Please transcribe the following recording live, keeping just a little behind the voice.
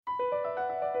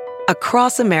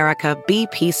Across America,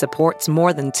 BP supports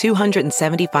more than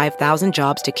 275,000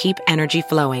 jobs to keep energy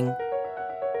flowing.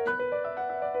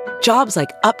 Jobs like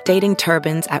updating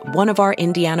turbines at one of our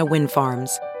Indiana wind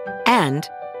farms and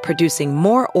producing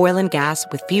more oil and gas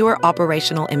with fewer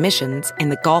operational emissions in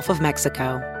the Gulf of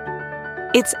Mexico.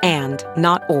 It's and,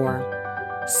 not or.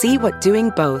 See what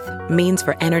doing both means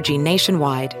for energy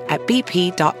nationwide at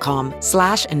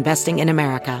bp.com/investing in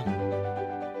America.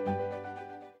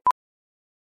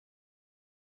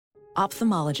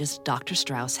 Ophthalmologist Dr.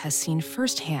 Strauss has seen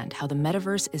firsthand how the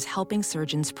metaverse is helping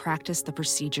surgeons practice the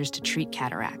procedures to treat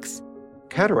cataracts.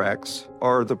 Cataracts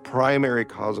are the primary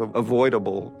cause of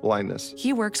avoidable blindness.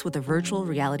 He works with a virtual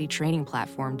reality training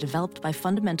platform developed by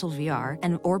Fundamental VR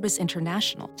and Orbis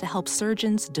International to help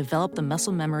surgeons develop the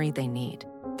muscle memory they need.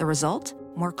 The result?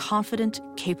 More confident,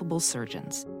 capable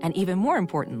surgeons. And even more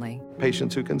importantly,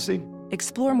 Patients who can see.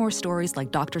 explore more stories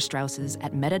like Dr. Strauss's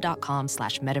at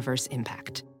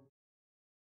meta.com/metaverseimpact.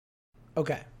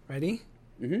 Okay, ready?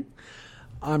 Mm-hmm.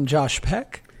 I'm Josh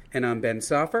Peck. And I'm Ben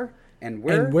Soffer. And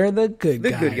we're the good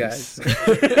guys. Good guys.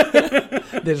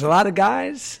 There's a lot of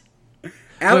guys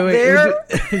out there.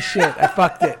 Shit, I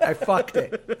fucked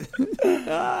it.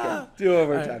 Okay, do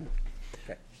over time.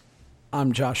 Okay.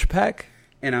 I'm Josh Peck.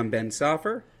 And I'm Ben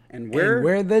Soffer. And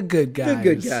we're the good guys. The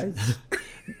good guys.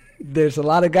 There's a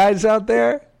lot of guys out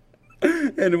there.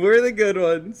 And we're the good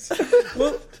ones.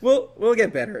 We'll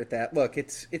get better at that. Look,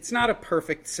 it's not a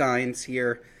perfect science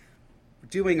here. We're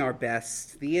doing our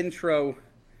best. The intro,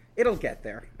 it'll get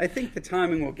there. I think the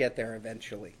timing will get there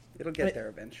eventually. It'll get there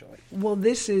eventually. Well,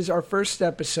 this is our first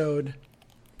episode.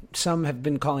 Some have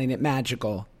been calling it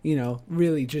magical.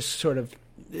 Really just sort of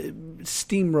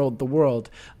steamrolled the world.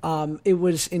 It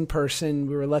was in person.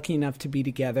 We were lucky enough to be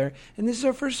together. And this is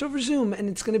our first over Zoom, and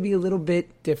it's going to be a little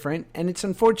bit different. And it's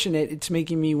unfortunate. It's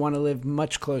making me want to live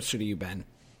much closer to you, Ben.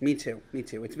 Me too.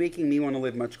 It's making me want to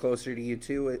live much closer to you,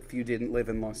 too, if you didn't live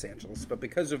in Los Angeles. But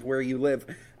because of where you live,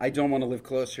 I don't want to live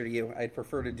closer to you. I'd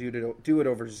prefer to do it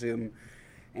over Zoom.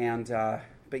 And,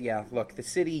 but yeah, look, the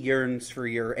city yearns for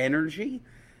your energy.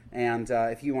 And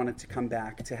if you wanted to come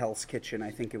back to Hell's Kitchen,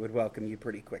 I think it would welcome you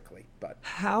pretty quickly. But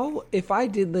how, if I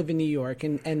did live in New York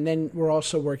and then we're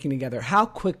also working together, how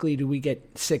quickly do we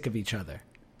get sick of each other?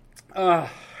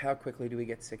 How quickly do we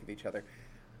get sick of each other?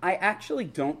 I actually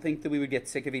don't think that we would get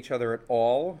sick of each other at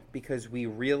all because we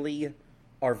really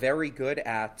are very good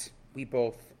at, we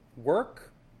both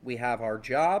work, we have our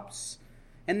jobs,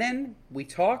 and then we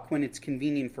talk when it's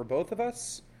convenient for both of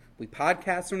us. We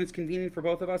podcast when it's convenient for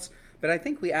both of us. But I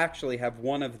think we actually have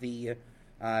one of the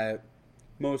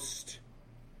most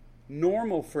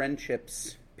normal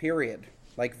friendships, period.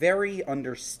 Like, very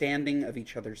understanding of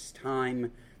each other's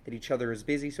time, that each other is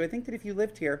busy. So I think that if you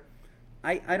lived here,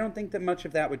 I don't think that much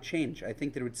of that would change. I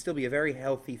think that it would still be a very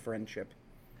healthy friendship.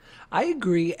 I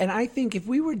agree. And I think if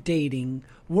we were dating,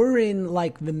 we're in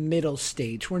like the middle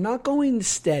stage. We're not going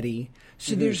steady.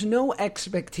 So there's no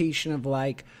expectation of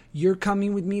like, you're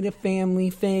coming with me to family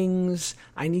things.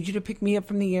 I need you to pick me up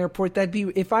from the airport.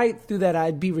 If I do that,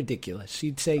 I'd be ridiculous.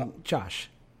 You'd say, Josh,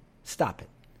 stop it.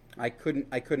 I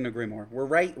couldn't agree more. We're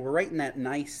right in that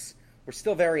nice. We're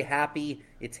still very happy.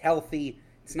 It's healthy.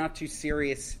 It's not too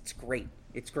serious. It's great.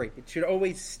 It should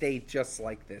always stay just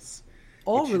like this.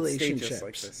 All relationships,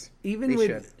 like this. Even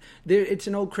it's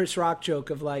an old Chris Rock joke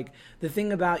of like, the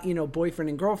thing about, boyfriend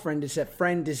and girlfriend is that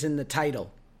friend is in the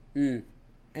title. And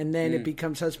then it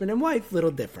becomes husband and wife,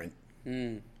 little different.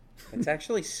 It's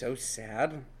actually so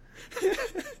sad.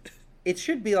 It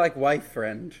should be like wife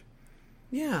friend.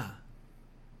 Yeah.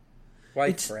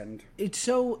 Wife friend. It's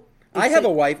so... I have a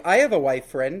wife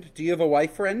friend. Do you have a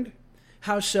wife friend?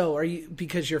 How so? Are you,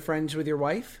 because you're friends with your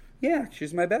wife? Yeah,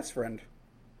 she's my best friend.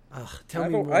 Ugh, tell me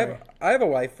more. I have a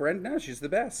wife friend. No, she's the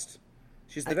best.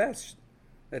 She's the best.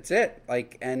 That's it. I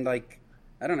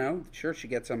don't know. Sure, she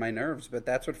gets on my nerves, but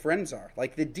that's what friends are.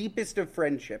 Like the deepest of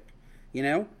friendship.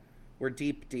 We're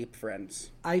deep, deep friends.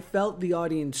 I felt the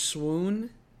audience swoon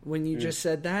when you just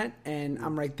said that, and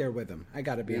I'm right there with them. I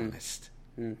got to be honest.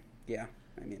 Yeah,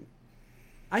 I mean,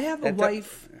 I have a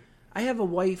wife. I have a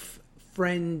wife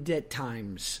friend at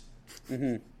times.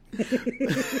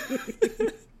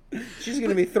 She's going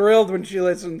to be thrilled when she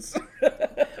listens.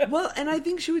 Well, and I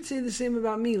think she would say the same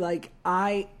about me. Like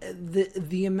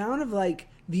the amount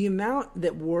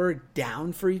that we're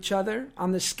down for each other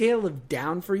on the scale of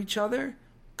down for each other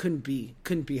couldn't be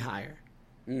higher.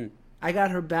 I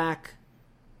got her back,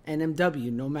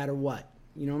 NMW, no matter what.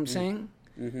 You know what I'm saying?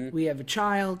 We have a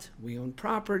child. We own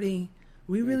property.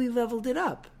 We really leveled it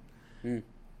up.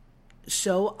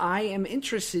 So I am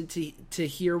interested to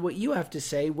hear what you have to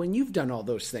say when you've done all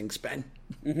those things, Ben.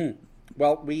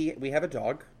 Well, we have a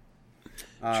dog.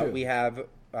 True. We have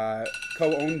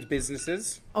co-owned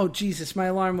businesses. Oh, Jesus, my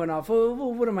alarm went off. Oh,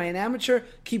 what am I, an amateur?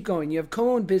 Keep going. You have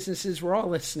co-owned businesses. We're all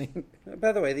listening.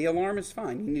 By the way, the alarm is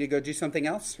fine. You need to go do something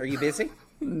else? Are you busy?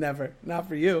 Never. Not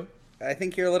for you. I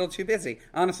think you're a little too busy.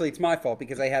 Honestly, it's my fault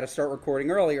because I had to start recording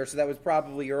earlier, so that was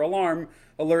probably your alarm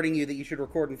alerting you that you should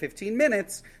record in 15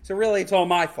 minutes. So really, it's all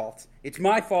my fault. It's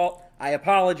my fault. I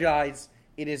apologize.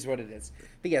 It is what it is.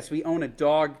 But yes, we own a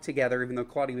dog together, even though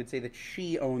Claudia would say that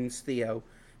she owns Theo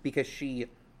because she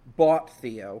bought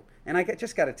Theo. And I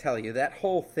just got to tell you, that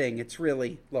whole thing, it's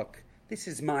really, look, this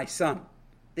is my son.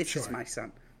 This is my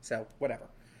son. So, whatever.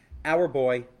 Our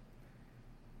boy,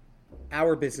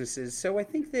 our businesses. So I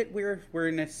think that we're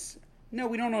in this, no,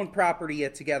 we don't own property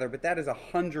yet together, but that is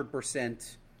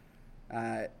 100%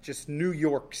 just New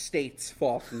York State's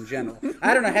fault in general.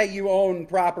 I don't know how you own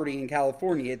property in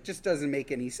California. It just doesn't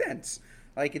make any sense.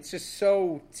 Like, it's just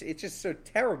so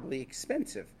terribly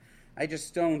expensive. I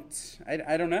just don't,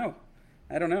 I don't know.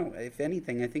 I don't know. If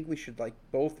anything, I think we should, like,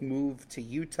 both move to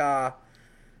Utah,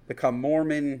 become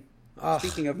Mormon.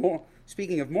 Speaking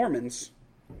of Mormons,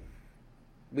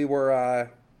 we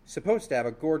were supposed to have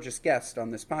a gorgeous guest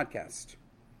on this podcast.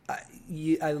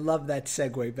 I love that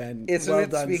segue, Ben. Isn't well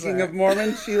it? done, Speaking sir. of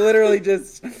Mormons, she literally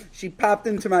she popped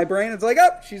into my brain. It's like,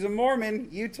 oh, she's a Mormon,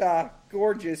 Utah,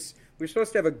 gorgeous. We're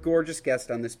supposed to have a gorgeous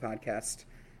guest on this podcast,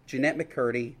 Jeanette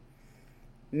McCurdy.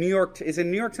 Is a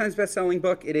New York Times best-selling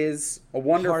book. It is a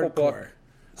wonderful book.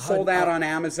 Sold out on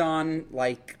Amazon,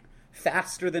 like,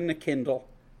 faster than the Kindle.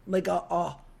 Like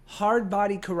a hard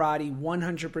body karate,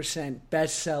 100%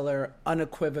 bestseller,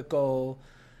 unequivocal.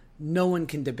 No one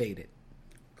can debate it.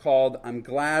 Called I'm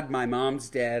Glad My Mom's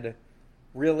Dead.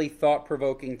 Really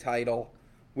thought-provoking title.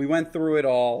 We went through it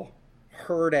all.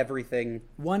 Heard everything.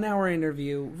 1 hour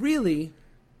interview. Really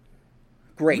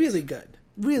great. Really good.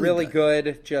 Really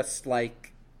good. Just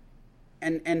like,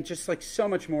 and just like so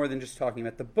much more than just talking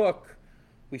about the book.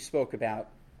 We spoke about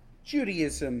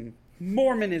Judaism,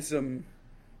 Mormonism.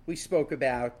 We spoke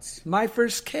about my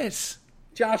first kiss.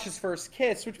 Josh's first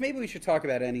kiss, which maybe we should talk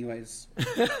about anyways.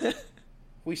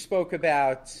 We spoke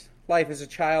about life as a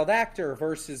child actor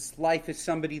versus life as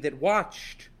somebody that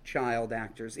watched child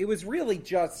actors. It was really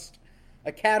just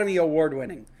Academy Award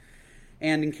winning.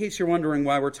 And in case you're wondering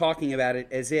why we're talking about it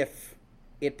as if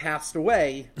it passed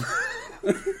away,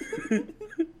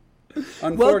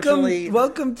 unfortunately...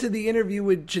 Welcome to the interview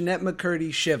with Jeanette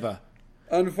McCurdy Shiva.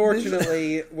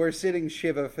 Unfortunately, we're sitting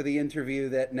Shiva for the interview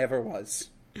that never was.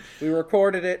 We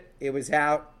recorded it, it was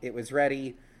out, it was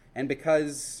ready, and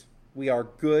because we are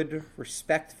good,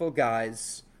 respectful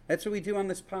guys, that's what we do on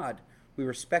this pod. We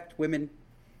respect women,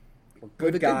 we're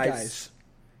good guys,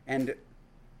 and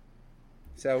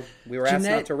so we were asked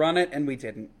not to run it, and we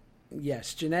didn't.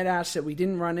 Yes, Jeanette asked that we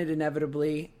didn't run it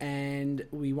inevitably, and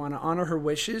we want to honor her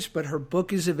wishes, but her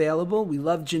book is available. We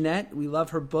love Jeanette. We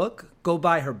love her book. Go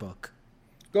buy her book.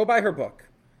 Go buy her book.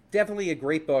 Definitely a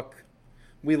great book.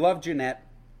 We love Jeanette.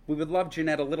 We would love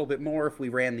Jeanette a little bit more if we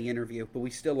ran the interview, but we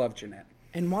still love Jeanette.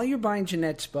 And while you're buying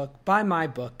Jeanette's book, buy my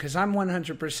book, because I'm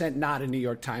 100% not a New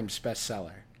York Times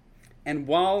bestseller. And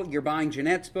while you're buying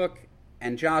Jeanette's book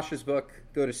and Josh's book,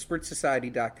 go to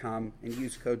SpritzSociety.com and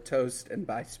use code TOAST and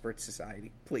buy Spritz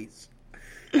Society, please.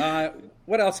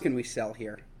 What else can we sell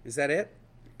here? Is that it?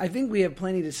 I think we have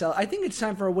plenty to sell. I think it's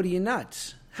time for a What Are You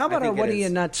Nuts? How about our What Are You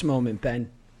Nuts moment, Ben?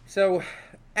 So,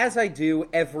 as I do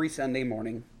every Sunday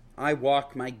morning, I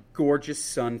walk my gorgeous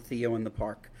son, Theo, in the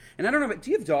park. And I don't know, but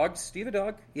do you have dogs? Do you have a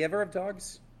dog? You ever have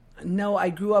dogs? No, I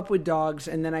grew up with dogs,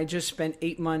 and then I just spent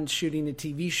 8 months shooting a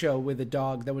TV show with a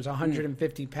dog that was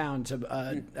 150 pounds,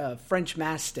 a French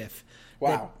Mastiff.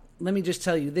 Wow. Let me just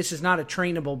tell you, this is not a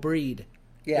trainable breed.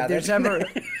 Yeah, if there's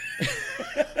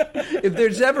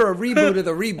ever a reboot of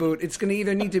the reboot, it's going to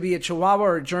either need to be a Chihuahua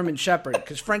or a German Shepherd,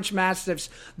 because French Mastiffs,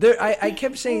 I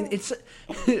kept saying,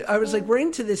 I was like, we're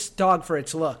into this dog for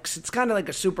its looks. It's kind of like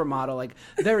a supermodel, like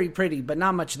very pretty, but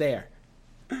not much there.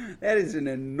 That is an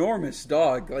enormous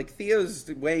dog. Like,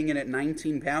 Theo's weighing in at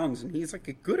 19 pounds, and he's like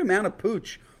a good amount of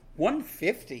pooch.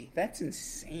 150. That's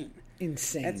insane.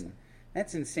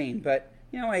 That's insane. But,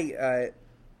 you know, I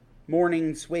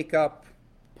mornings, wake up,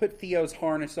 put Theo's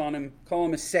harness on him, call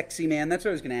him a sexy man. That's what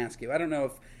I was going to ask you. I don't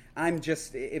know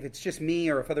if it's just me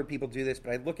or if other people do this,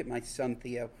 but I look at my son,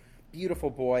 Theo, beautiful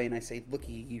boy, and I say,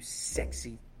 looky, you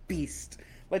sexy beast.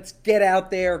 Let's get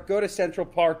out there, go to Central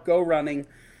Park, go running.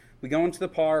 We go into the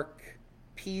park,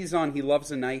 he loves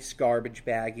a nice garbage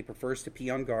bag. He prefers to pee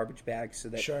on garbage bags so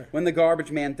that when the garbage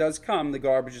man does come, the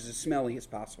garbage is as smelly as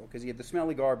possible, because you have the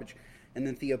smelly garbage, and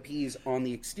then Theo pees on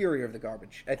the exterior of the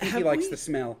garbage. I think he likes the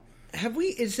smell. Have we?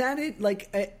 Is that it? Like,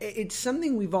 it's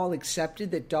something we've all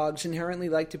accepted that dogs inherently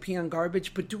like to pee on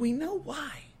garbage, but do we know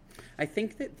why? I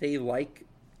think that they like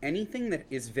anything that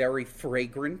is very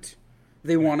fragrant.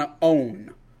 They want to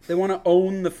own. They want to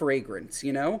own the fragrance,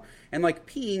 you know? And, like,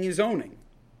 peeing is owning.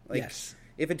 Like, Yes.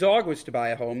 If a dog was to buy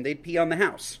a home, they'd pee on the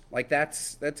house. Like,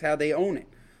 that's how they own it.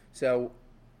 So,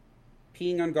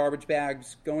 peeing on garbage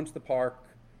bags, going to the park.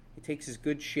 He takes his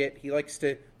good shit. He likes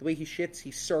to, the way he shits, he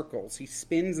circles. He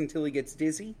spins until he gets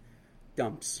dizzy,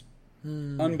 dumps.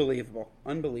 Unbelievable.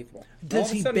 Does All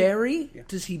of a he sudden- bury? Yeah.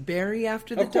 Does he bury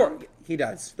after the Of course, dump? he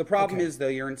does. The problem Okay. is, though,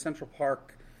 you're in Central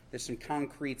Park. There's some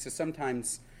concrete, so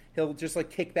sometimes he'll just, like,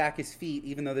 kick back his feet,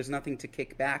 even though there's nothing to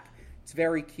kick back. It's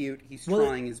very cute. He's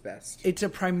trying his best. It's a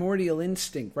primordial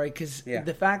instinct, right? Because Yeah.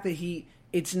 the fact that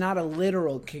it's not a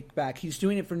literal kickback. He's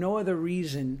doing it for no other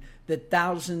reason that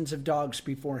thousands of dogs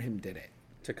before him did it.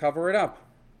 To cover it up.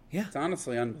 Yeah. It's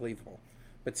honestly unbelievable.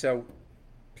 But so,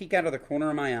 peek out of the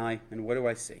corner of my eye, and what do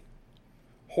I see?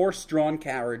 Horse-drawn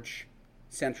carriage,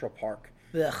 Central Park.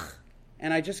 Ugh.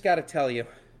 And I just got to tell you,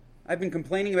 I've been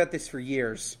complaining about this for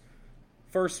years.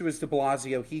 First it was de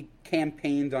Blasio. He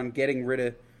campaigned on getting rid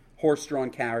of horse-drawn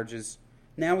carriages.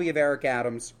 Now we have Eric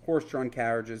Adams, horse-drawn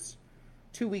carriages.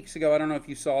 2 weeks ago, I don't know if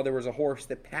you saw, there was a horse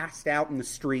that passed out in the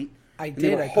street. I And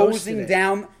did. They were I posted hosing it.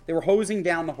 down. They were hosing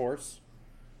down the horse.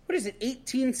 What is it?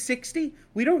 1860?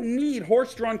 We don't need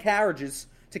horse-drawn carriages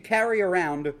to carry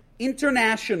around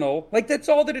international. Like, that's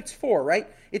all that it's for, right?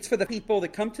 It's for the people that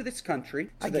come to this country.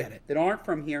 I get it. That aren't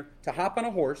from here to hop on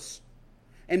a horse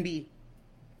and be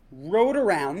rode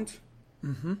around.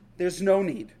 Mm-hmm. There's no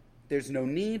need. There's no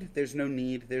need. There's no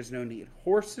need. There's no need.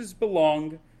 Horses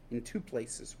belong in two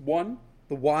places. One,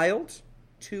 the wild.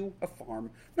 Two, a farm.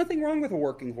 Nothing wrong with a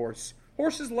working horse.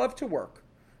 Horses love to work.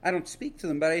 I don't speak to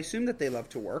them, but I assume that they love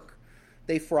to work.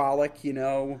 They frolic, you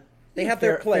know. They have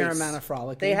their place. Fair amount of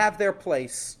frolicking. They have their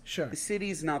place. Sure. The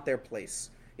city's not their place.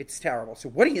 It's terrible. So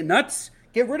what are you, nuts?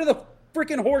 Get rid of the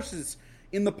freaking horses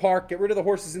in the park. Get rid of the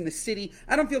horses in the city.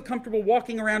 I don't feel comfortable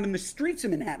walking around in the streets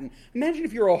of Manhattan. Imagine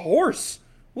if you're a horse.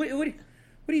 What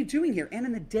are you doing here? And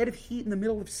in the dead of heat in the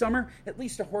middle of summer, at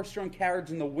least a horse-drawn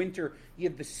carriage in the winter, you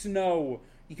have the snow.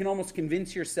 You can almost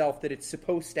convince yourself that it's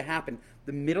supposed to happen.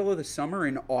 The middle of the summer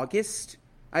in August,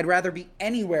 I'd rather be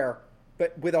anywhere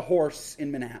but with a horse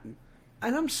in Manhattan.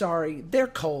 And I'm sorry, they're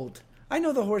cold. I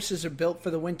know the horses are built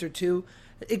for the winter too.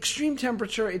 Extreme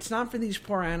temperature, it's not for these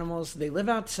poor animals. They live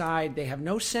outside. They have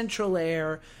no central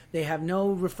air. They have no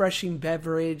refreshing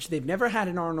beverage. They've never had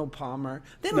an Arnold Palmer.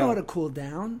 They don't know how to cool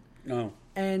down. No.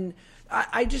 And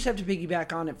I just have to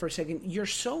piggyback on it for a second. You're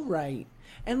so right.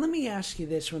 And let me ask you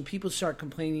this. When people start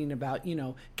complaining about,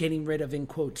 getting rid of, in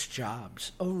quotes,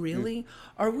 jobs. Oh, really?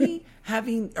 Are we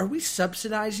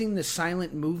subsidizing the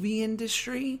silent movie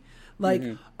industry? Like,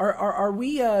 are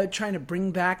we trying to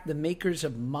bring back the makers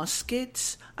of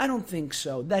muskets? I don't think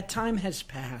so. That time has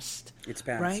passed. It's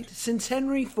passed. Right? Since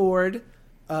Henry Ford,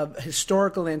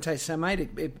 historical anti-Semite,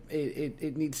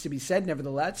 it needs to be said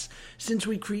nevertheless, since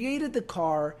we created the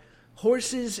car,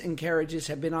 horses and carriages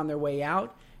have been on their way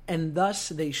out, and thus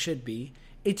they should be.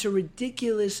 It's a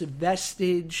ridiculous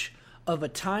vestige of a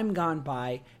time gone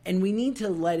by, and we need to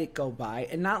let it go by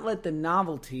and not let the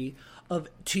novelty of,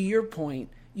 to your point,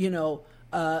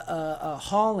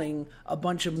 hauling a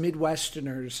bunch of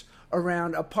Midwesterners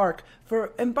around a park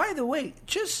and by the way,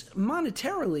 just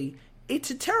monetarily, it's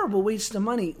a terrible waste of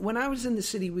money. When I was in the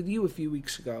city with you a few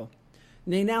weeks ago,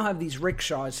 they now have these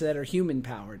rickshaws that are human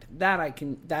powered. That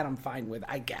I'm fine with,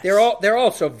 I guess. They're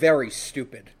also very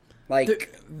stupid. Like, They're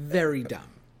very dumb.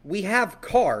 we have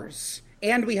cars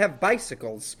and we have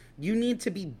bicycles. You need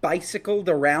to be bicycled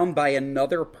around by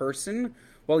another person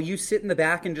while you sit in the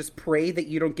back and just pray that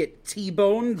you don't get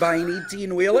T-boned by an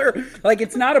 18-wheeler. Like,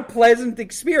 it's not a pleasant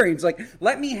experience. Like,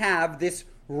 let me have this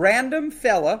random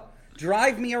fella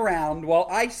drive me around while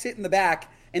I sit in the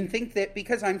back and think that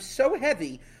because I'm so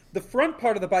heavy, the front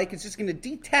part of the bike is just going to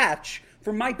detach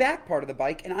from my back part of the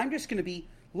bike, and I'm just going to be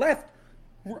left.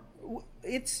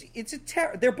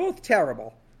 They're both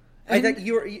terrible. I think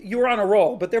you're on a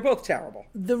roll, but they're both terrible.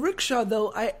 The rickshaw,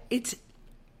 though,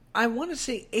 I want to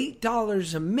say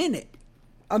 $8 a minute.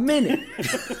 A minute.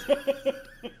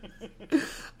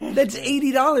 That's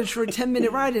 $80 for a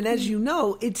 10-minute ride, and as you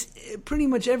know, it's pretty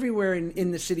much everywhere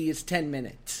in the city is 10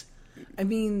 minutes. I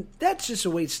mean, that's just a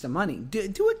waste of money.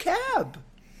 Do a cab.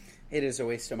 It is a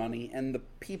waste of money, and the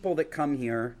people that come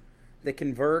here that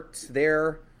convert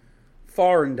their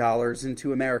foreign dollars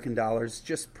into American dollars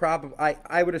just probably,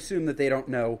 I would assume that they don't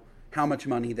know how much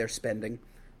money they're spending.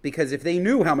 Because if they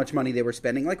knew how much money they were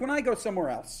spending, like when I go somewhere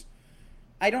else,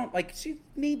 I don't like. See,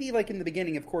 maybe like in the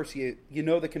beginning, of course, you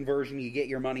know the conversion, you get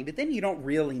your money, but then you don't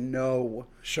really know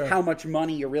how much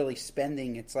money you're really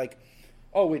spending. It's like,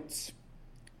 oh, it's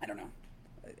I don't know.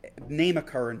 Name a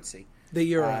currency. The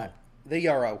euro. The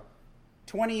euro.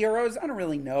 20 euros. I don't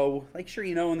really know. Like, sure,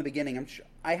 you know in the beginning.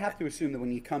 I have to assume that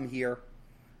when you come here,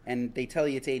 and they tell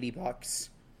you it's $80,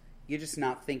 you're just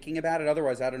not thinking about it.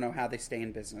 Otherwise, I don't know how they stay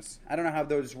in business. I don't know how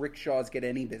those rickshaws get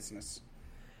any business.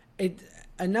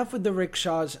 Enough with the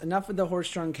rickshaws, enough with the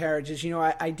horse-drawn carriages. You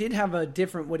know, I did have a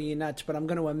different What Are You Nuts, but I'm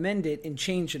going to amend it and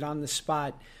change it on the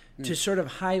spot to sort of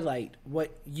highlight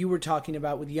what you were talking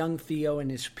about with young Theo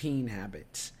and his peeing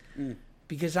habits.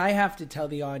 Because I have to tell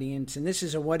the audience, and this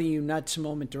is a What Are You Nuts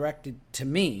moment directed to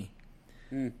me,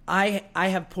 I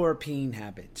have poor peeing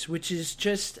habits, which is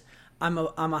just, I'm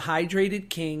a hydrated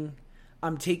king.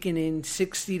 I'm taking in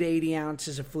 60 to 80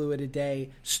 ounces of fluid a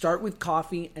day. Start with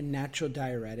coffee and natural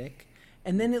diuretic.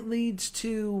 And then it leads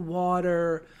to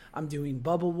water. I'm doing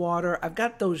bubble water. I've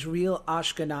got those real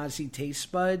Ashkenazi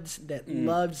taste buds that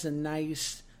loves a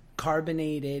nice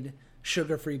carbonated,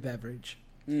 sugar-free beverage.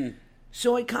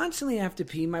 So I constantly have to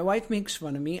pee. My wife makes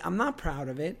fun of me. I'm not proud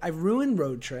of it. I've ruined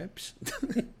road trips.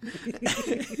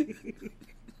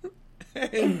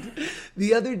 And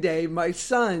the other day, my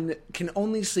son can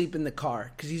only sleep in the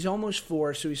car because he's almost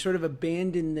 4, so he's sort of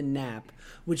abandoned the nap,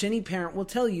 which any parent will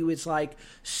tell you is like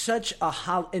such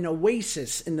an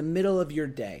oasis in the middle of your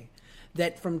day,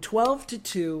 that from 12 to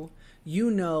 2,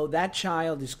 you know that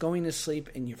child is going to sleep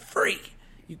and you're free.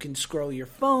 You can scroll your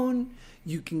phone.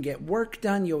 You can get work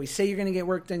done. You always say you're going to get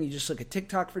work done. You just look at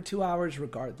TikTok for 2 hours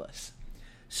regardless.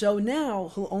 So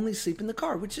now he'll only sleep in the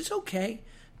car, which is okay,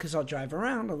 because I'll drive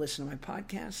around, I'll listen to my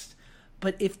podcast.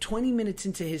 But if 20 minutes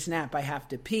into his nap I have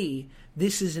to pee,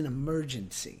 this is an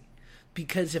emergency.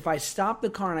 Because if I stop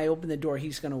the car and I open the door,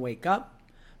 he's going to wake up.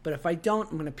 But if I don't,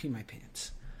 I'm going to pee my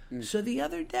pants. So the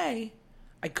other day,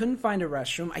 I couldn't find a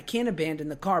restroom. I can't abandon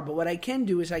the car. But what I can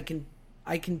do is I can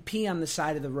pee on the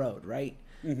side of the road, right?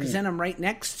 Because then I'm right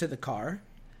next to the car.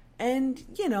 And,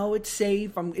 you know, it's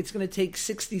safe. It's going to take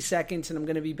 60 seconds and I'm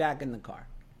going to be back in the car.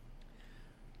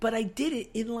 But I did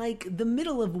it in, like, the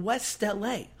middle of West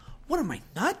L.A. What am I,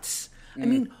 nuts? I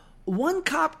mean, one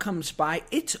cop comes by,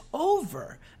 it's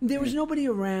over. There was nobody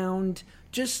around,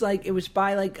 just like it was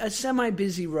by, like, a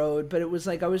semi-busy road, but it was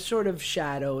like I was sort of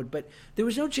shadowed. But there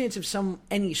was no chance of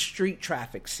any street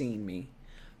traffic seeing me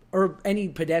or any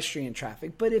pedestrian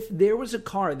traffic. But if there was a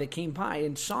car that came by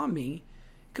and saw me,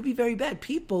 it could be very bad.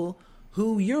 People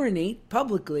who urinate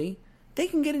publicly, they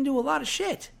can get into a lot of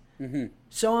shit.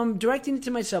 So I'm directing it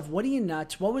to myself. What are you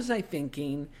nuts? What was I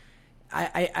thinking?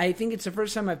 I think it's the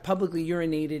first time I've publicly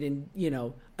urinated in, you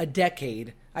know, a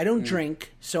decade. I don't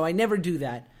drink, so I never do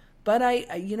that. But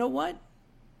I you know what?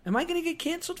 Am I going to get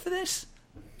canceled for this?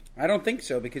 I don't think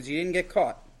so, because you didn't get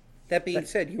caught. That being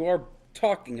said, you are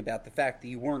talking about the fact that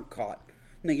you weren't caught.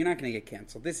 No, you're not going to get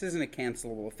canceled. This isn't a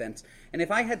cancelable offense. And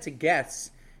if I had to guess,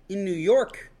 in New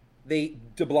York, de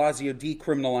Blasio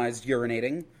decriminalized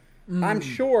urinating. I'm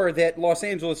sure that Los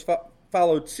Angeles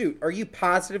followed suit. Are you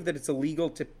positive that it's illegal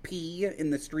to pee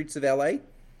in the streets of L.A.?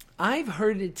 I've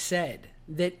heard it said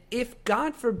that if,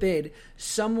 God forbid,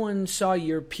 someone saw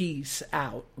your piece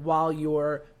out while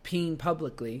you're peeing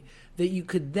publicly, that you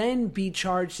could then be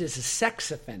charged as a sex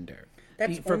offender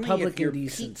for public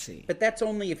indecency. But that's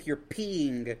only if you're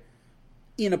peeing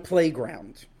in a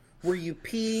playground. Were you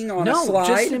peeing on a slide?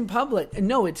 No, just in public.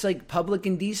 No, it's like public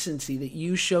indecency that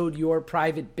you showed your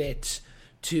private bits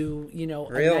to, you know,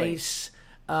 a nice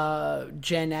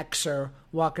Gen Xer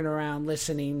walking around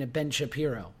listening to Ben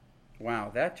Shapiro.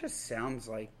 Wow, that just sounds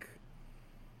like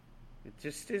it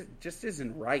just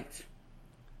isn't right.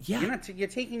 Yeah. You're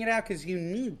taking it out because you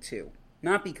need to,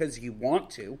 not because you want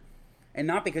to, and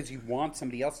not because you want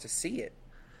somebody else to see it.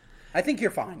 I think you're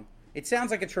fine. It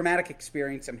sounds like a traumatic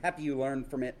experience. I'm happy you learned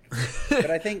from it. But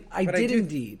I think... I did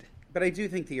indeed. But I do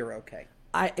think that you're okay.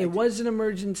 It was an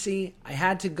emergency. I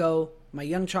had to go. My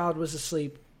young child was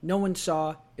asleep. No one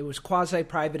saw. It was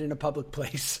quasi-private in a public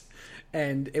place.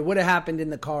 And it would have happened in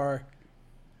the car.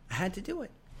 I had to do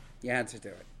it. You had to do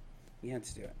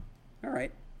it. All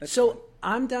right. So fun.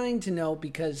 I'm dying to know,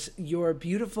 because your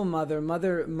beautiful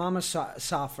Mama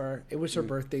Safar, it was her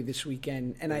birthday this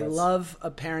weekend, and I love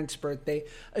a parent's birthday,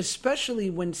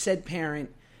 especially when said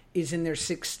parent is in their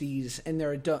 60s and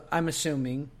they're adult. I'm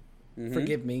assuming,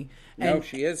 forgive me. No,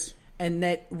 she is. And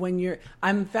that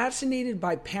I'm fascinated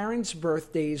by parents'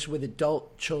 birthdays with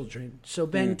adult children. So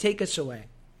Ben, take us away.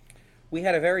 We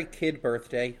had a very kid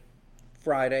birthday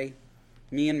Friday.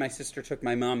 Me and my sister took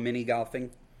my mom mini golfing.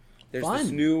 There's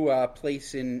this new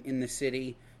place in the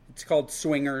city. It's called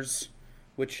Swingers,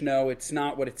 which no, it's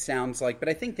not what it sounds like. But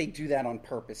I think they do that on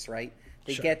purpose, right?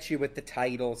 They get you with the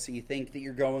title, so you think that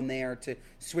you're going there to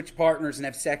switch partners and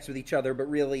have sex with each other, but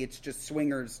really it's just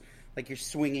swingers, like you're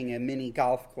swinging a mini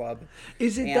golf club.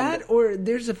 Is it that, or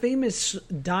there's a famous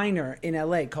diner in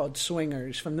LA called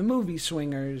Swingers from the movie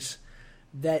Swingers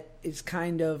that is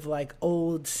kind of like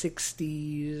old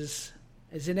 60s.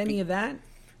 Is it any of that?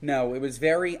 No, it was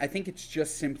I think it's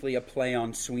just simply a play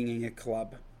on swinging a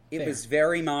club. It Fair. was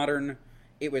very modern.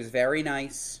 It was very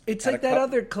nice. It's like that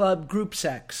other club, Group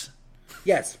Sex.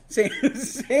 Yes,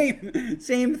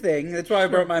 same thing. That's why I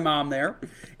brought my mom there.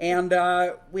 And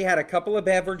we had a couple of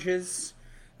beverages.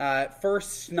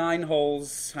 First 9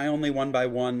 holes, I only won by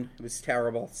 1. It was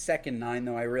terrible. Second 9,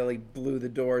 though, I really blew the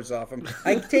doors off them.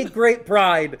 I take great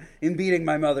pride in beating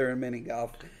my mother in mini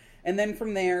golf. And then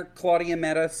from there, Claudia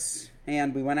met us,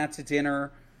 and we went out to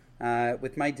dinner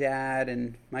with my dad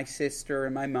and my sister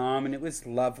and my mom, and it was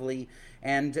lovely.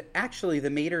 And actually,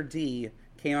 the maitre d'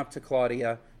 came up to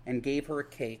Claudia and gave her a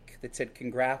cake that said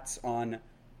congrats on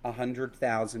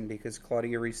 100,000, because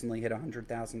Claudia recently hit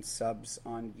 100,000 subs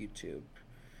on YouTube,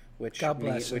 which God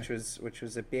bless her. which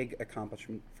was a big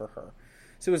accomplishment for her.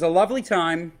 So it was a lovely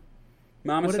time.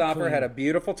 Mama Soffer had a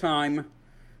beautiful time.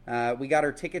 We got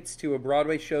her tickets to a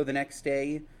Broadway show the next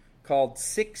day called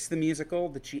Six the Musical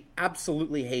that she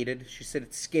absolutely hated. She said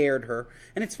it scared her.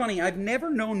 And it's funny, I've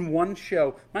never known one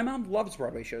show. My mom loves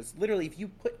Broadway shows. Literally, if you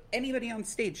put anybody on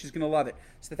stage, she's going to love it.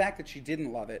 So the fact that she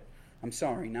didn't love it, I'm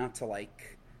sorry, not to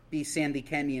like be Sandy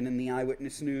Kenyon in the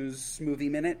Eyewitness News movie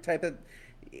minute type of...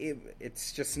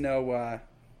 It's just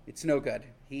it's no good.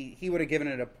 He would have given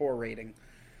it a poor rating.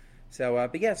 So,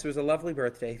 but yes, it was a lovely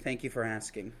birthday. Thank you for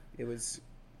asking. It was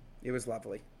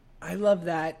lovely. I love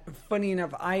that. Funny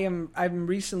enough, I'm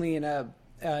recently in a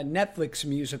Netflix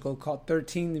musical called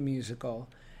 13 the Musical,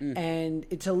 and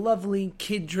it's a lovely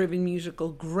kid-driven musical,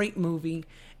 great movie.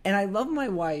 And I love my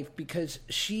wife because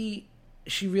she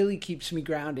really keeps me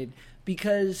grounded,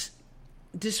 because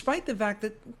despite the fact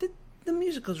that the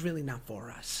musical is really not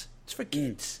for us, it's for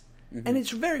kids, and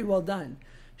it's very well done.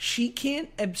 She can't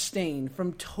abstain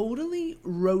from totally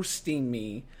roasting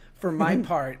me for my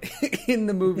part in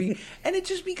the movie. And it's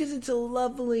just because it's a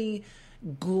lovely,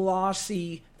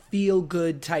 glossy,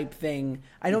 feel-good type thing.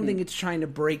 I don't think it's trying to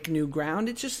break new ground.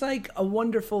 It's just like a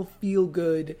wonderful,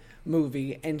 feel-good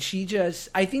movie. And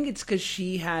I think it's because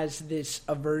she has this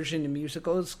aversion to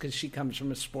musicals, because she comes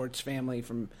from a sports family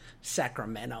from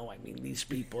Sacramento. I mean, these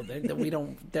people,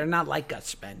 they're not like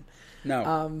us, Ben.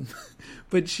 No.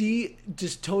 But she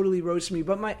just totally roasts me.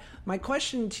 But my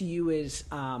question to you is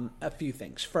a few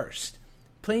things. First,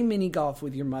 playing mini golf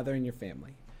with your mother and your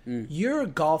family. You're a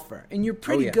golfer, and you're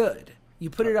pretty good.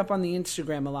 You put it up on the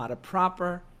Instagram a lot, a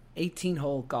proper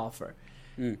 18-hole golfer.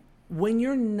 When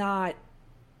you're not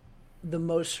the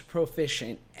most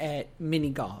proficient at mini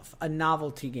golf, a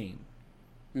novelty game,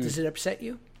 does it upset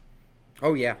you?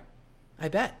 Oh, yeah. I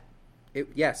bet.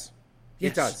 Yes,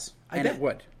 it does. I bet. It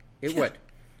would. It would.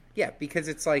 Yeah, because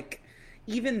it's like,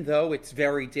 even though it's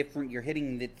very different, you're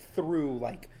hitting it through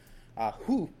like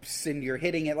hoops, and you're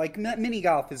hitting it like mini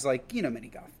golf is like, mini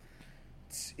golf.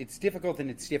 It's difficult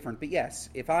and it's different. But yes,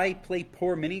 if I play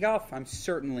poor mini golf, I'm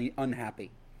certainly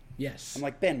unhappy. Yes. I'm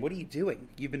like, Ben, what are you doing?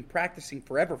 You've been practicing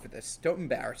forever for this. Don't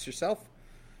embarrass yourself.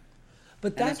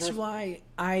 But that's why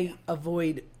I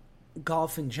avoid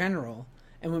golf in general.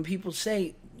 And when people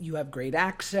say you have great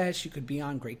access, you could be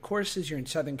on great courses, you're in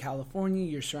Southern California,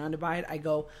 you're surrounded by it, I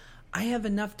go, I have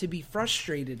enough to be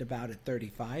frustrated about at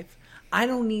 35. I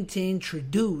don't need to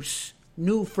introduce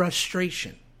new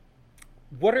frustration.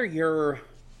 What are your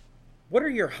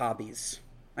hobbies?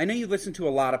 I know you listen to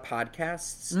a lot of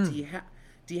podcasts.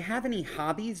 Do you have any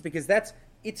hobbies? Because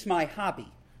it's my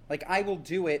hobby. Like, I will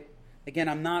do it. Again,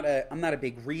 I'm not a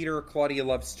big reader. Claudia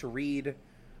loves to read,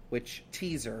 which,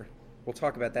 teaser, we'll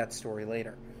talk about that story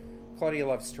later. Claudia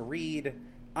loves to read.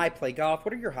 I play golf.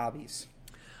 What are your hobbies?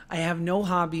 I have no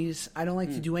hobbies. I don't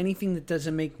like to do anything that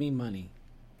doesn't make me money.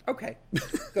 Okay,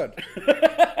 good.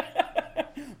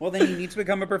 Well, then you need to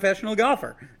become a professional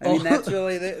golfer. I mean, that's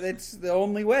the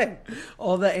only way.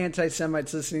 All the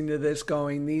anti-Semites listening to this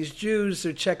going, these Jews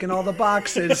are checking all the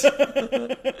boxes.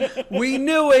 We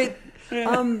knew it.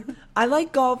 I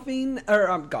like golfing,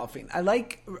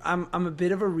 I'm a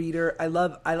bit of a reader. I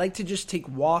like to just take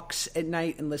walks at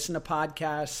night and listen to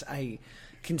podcasts. I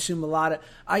consume a lot of,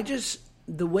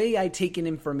 the way I take in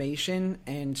information,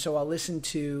 and so I'll listen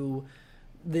to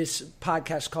this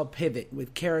podcast called Pivot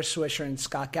with Kara Swisher and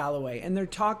Scott Galloway, and they're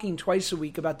talking twice a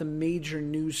week about the major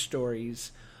news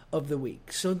stories of the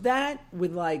week. So that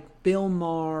with like Bill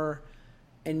Maher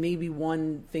And maybe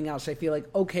one thing else, I feel like,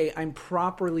 okay, I'm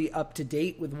properly up to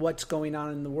date with what's going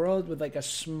on in the world with like a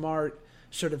smart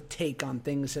sort of take on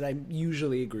things that I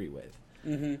usually agree with.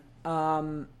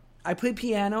 I play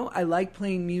piano. I like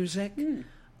playing music.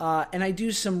 And I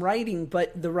do some writing,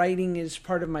 but the writing is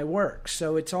part of my work.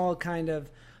 So it's all kind of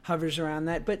hovers around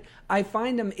that. But I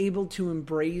find I'm able to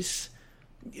embrace...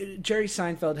 Jerry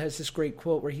Seinfeld has this great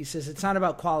quote where he says, it's not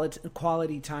about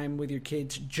quality time with your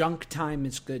kids. Junk time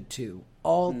is good too.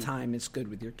 All time is good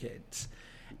with your kids.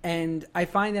 And I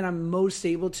find that I'm most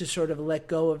able to sort of let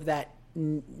go of that,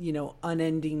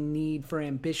 unending need for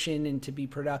ambition and to be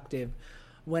productive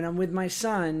when I'm with my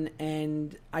son,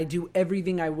 and I do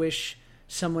everything I wish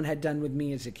someone had done with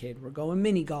me as a kid. We're going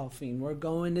mini golfing. We're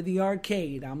going to the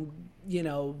arcade. I'm,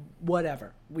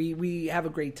 whatever. We have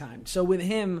a great time. So with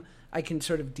him, I can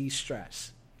sort of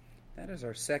de-stress. That is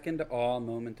our second awe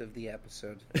moment of the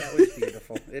episode. That was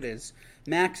beautiful. It is.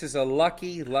 Max is a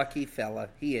lucky, lucky fella.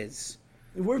 He is.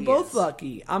 We're both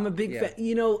lucky. I'm a big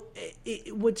fan.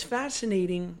 What's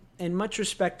fascinating, and much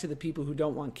respect to the people who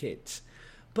don't want kids,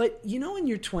 but in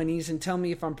your 20s, and tell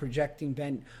me if I'm projecting,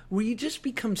 Ben, where you just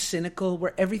become cynical,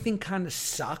 where everything kind of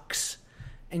sucks,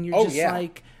 and you're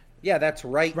like... Yeah, that's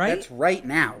right. That's right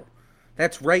now.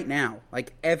 That's right now.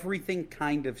 Like, everything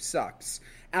kind of sucks.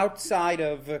 Outside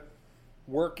of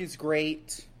work is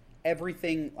great,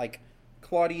 everything, like,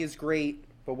 Claudia is great,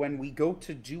 but when we go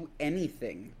to do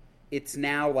anything, it's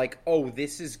now like, oh,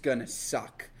 this is gonna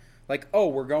suck. Like, oh,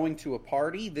 we're going to a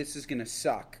party, this is gonna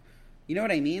suck. You know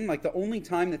what I mean? Like, the only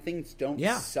time that things don't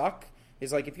suck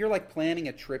is, like, if you're, like, planning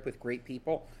a trip with great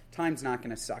people, time's not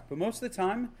gonna suck. But most of the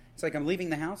time, it's like I'm leaving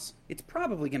the house, it's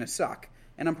probably gonna suck.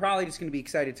 And I'm probably just going to be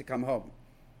excited to come home.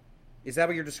 Is that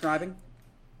what you're describing?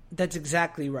 That's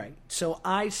exactly right. So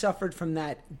I suffered from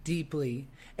that deeply.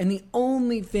 And the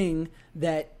only thing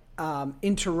that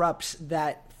interrupts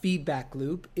that feedback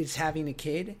loop is having a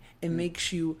kid and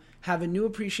makes you have a new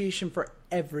appreciation for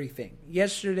everything.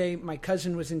 Yesterday, my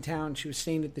cousin was in town. She was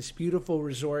staying at this beautiful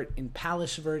resort in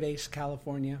Palos Verdes,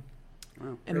 California.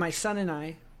 Wow, and my son and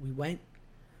I, we went.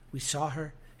 We saw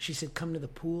her. She said, come to the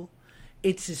pool.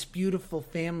 It's this beautiful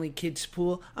family kids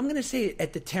pool. I'm going to say it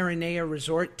at the Terranea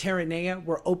Resort. Terranea,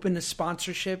 we're open to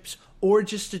sponsorships or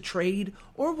just a trade,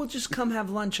 or we'll just come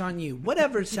have lunch on you.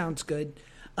 Whatever sounds good.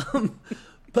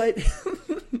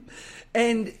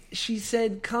 And she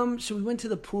said, come. So we went to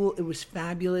the pool. It was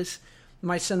fabulous.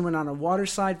 My son went on a water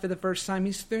slide for the first time.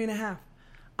 He's 3.5.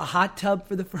 A hot tub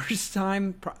for the first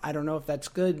time. I don't know if that's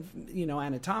good,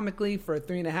 anatomically for a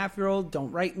 3.5-year-old.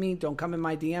 Don't write me. Don't come in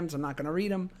my DMs. I'm not going to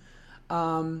read them.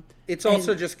 It's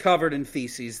also just covered in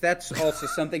feces. That's also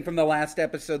something from the last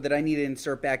episode that I need to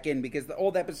insert back in because the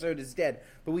old episode is dead.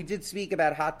 But we did speak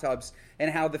about hot tubs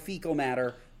and how the fecal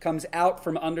matter comes out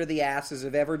from under the asses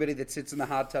of everybody that sits in the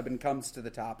hot tub and comes to the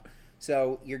top.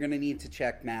 So you're going to need to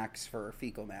check Max for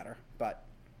fecal matter. But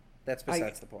that's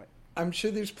besides the point. I'm sure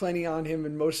there's plenty on him,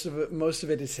 and most of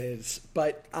it is his.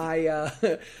 But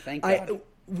Thank God.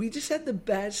 We just had the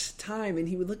best time, and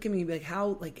he would look at me and be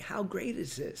like, how great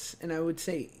is this? And I would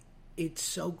say, it's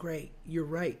so great. You're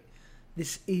right.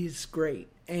 This is great.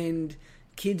 And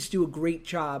kids do a great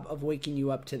job of waking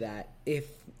you up to that if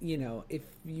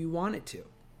you want it to.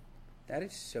 That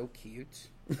is so cute.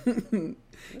 You're going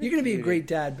to be a great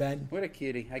dad, Ben. What a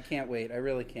cutie. I can't wait. I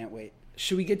really can't wait.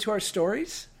 Should we get to our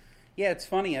stories? Yeah, it's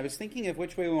funny. I was thinking of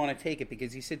which way we want to take it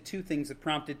because you said two things that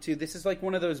prompted two. This is like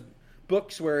one of those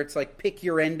books where it's like pick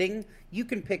your ending. You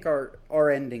can pick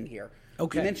our ending here.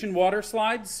 Okay. You mentioned water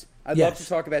slides. I'd love to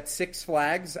talk about Six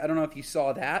Flags. I don't know if you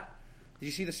saw that. Did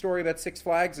you see the story about Six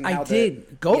Flags? And how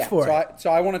did. Go for it. So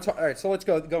I want to talk. All right, so let's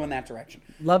go in that direction.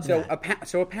 Love that.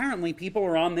 So apparently people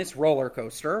are on this roller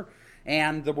coaster,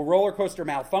 and the roller coaster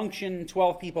malfunctioned.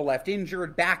 12 people left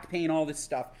injured, back pain, all this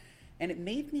stuff. And it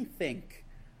made me think,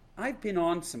 I've been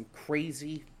on some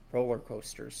crazy roller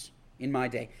coasters in my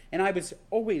day. And I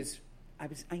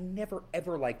never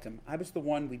ever liked them. I was the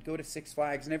one, we'd go to Six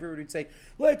Flags and everybody would say,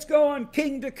 let's go on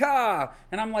King Dakar.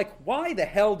 And I'm like, why the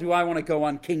hell do I want to go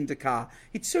on King Dakar?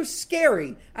 It's so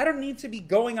scary. I don't need to be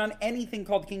going on anything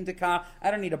called King Dakar.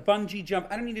 I don't need a bungee jump.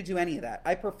 I don't need to do any of that.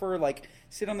 I prefer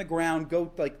sit on the ground,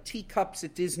 go teacups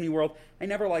at Disney World. I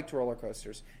never liked roller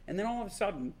coasters. And then all of a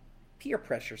sudden, peer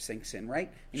pressure sinks in,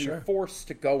 right? And you're forced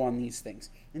to go on these things.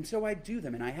 And so I do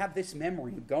them. And I have this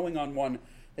memory of going on one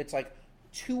that's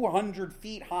 200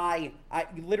 feet high.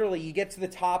 You get to the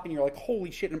top and you're like, holy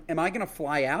shit, am I going to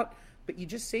fly out? But you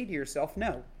just say to yourself,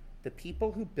 no. The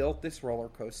people who built this roller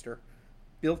coaster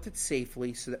built it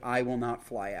safely so that I will not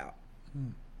fly out.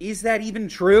 Is that even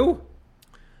true?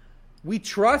 We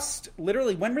trust,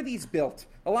 literally, when were these built?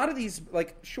 A lot of these,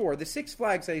 like, sure, the Six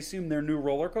Flags, I assume they're new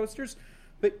roller coasters,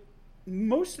 but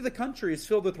most of the country is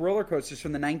filled with roller coasters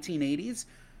from the 1980s.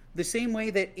 The same way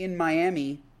that in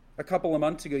Miami, a couple of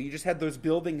months ago, you just had those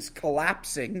buildings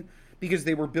collapsing because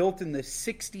they were built in the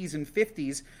 60s and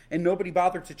 50s and nobody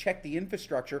bothered to check the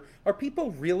infrastructure. Are people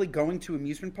really going to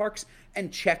amusement parks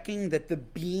and checking that the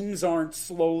beams aren't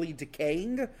slowly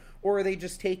decaying? Or are they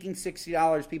just taking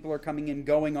 $60, people are coming in,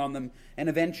 going on them, and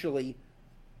eventually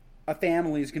a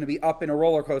family is going to be up in a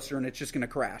roller coaster and it's just going to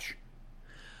crash?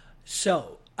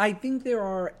 So I think there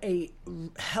are a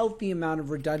healthy amount of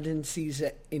redundancies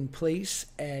in place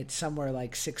at somewhere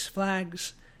like Six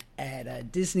Flags,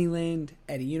 at Disneyland,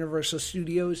 at a Universal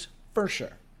Studios, for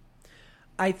sure.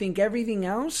 I think everything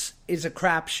else is a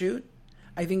crapshoot.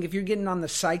 I think if you're getting on the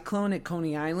Cyclone at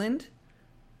Coney Island,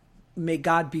 may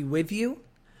God be with you.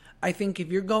 I think if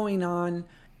you're going on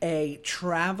a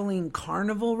traveling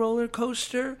carnival roller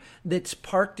coaster that's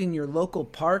parked in your local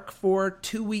park for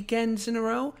 2 weekends in a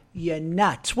row, you're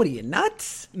nuts. What are you,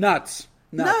 nuts? Nuts.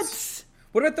 Nuts.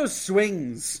 What about those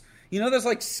swings? You know those,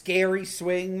 like, scary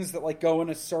swings that, like, go in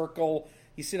a circle?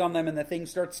 You sit on them and the thing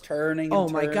starts turning and oh,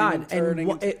 my turning God. and turning.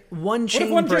 One What if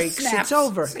chain one just breaks, snaps? it's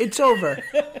over. It's over.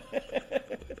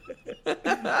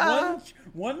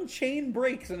 One chain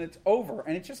breaks and it's over.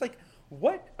 And it's just like,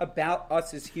 what about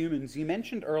us as humans? You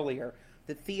mentioned earlier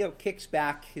that Theo kicks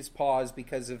back his paws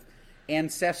because of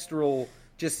ancestral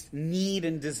just need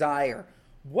and desire.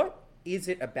 What is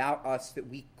it about us that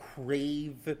we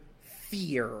crave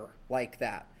fear like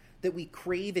that? That we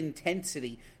crave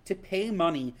intensity, to pay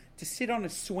money, to sit on a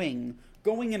swing,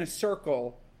 going in a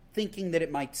circle, thinking that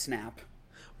it might snap?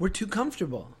 We're too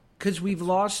comfortable because we've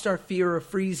lost our fear of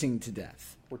freezing to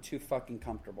death. We're too fucking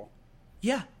comfortable.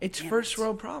 Yeah, it's first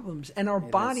world problems. And our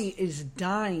body is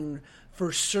dying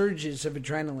for surges of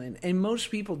adrenaline. And most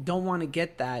people don't want to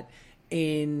get that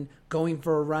in going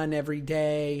for a run every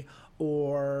day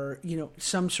or, you know,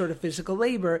 some sort of physical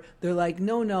labor. They're like,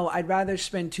 no, I'd rather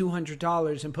spend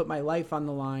 $200 and put my life on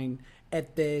the line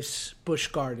at this Busch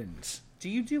Gardens. Do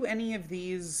you do any of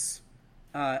these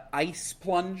ice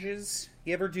plunges?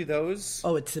 You ever do those?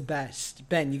 Oh, it's the best.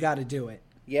 Ben, you got to do it.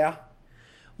 Yeah.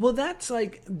 Well, that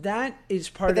is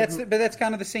part But of... that's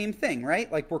kind of the same thing,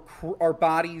 right? Like our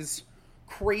bodies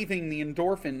craving the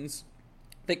endorphins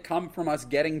that come from us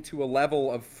getting to a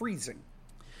level of freezing.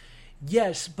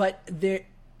 Yes, but the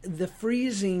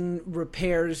freezing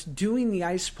repairs, doing the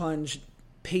ice plunge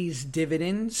pays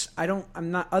dividends.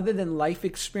 I'm not, other than life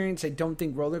experience, I don't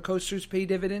think roller coasters pay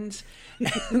dividends.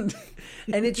 And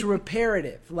it's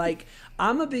reparative. Like,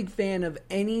 I'm a big fan of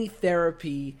any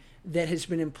therapy that has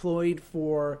been employed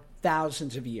for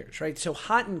thousands of years, right? So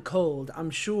hot and cold, I'm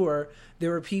sure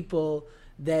there were people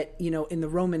that, you know, in the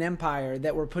Roman Empire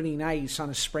that were putting ice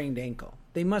on a sprained ankle.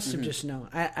 They must have just known.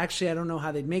 I don't know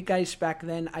how they'd make ice back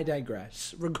then. I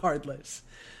digress. Regardless,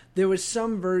 there was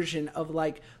some version of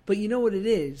like, but you know what it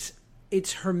is?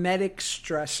 It's hermetic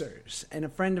stressors. And a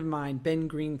friend of mine, Ben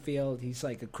Greenfield, he's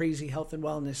like a crazy health and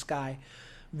wellness guy,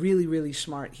 really, really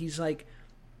smart. He's like,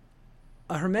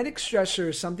 a hermetic stressor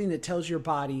is something that tells your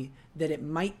body that it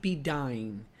might be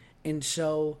dying. And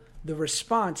so the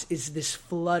response is this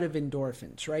flood of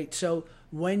endorphins, right? So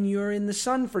when you're in the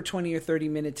sun for 20 or 30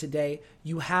 minutes a day,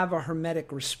 you have a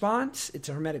hermetic response. It's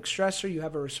a hermetic stressor. You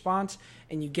have a response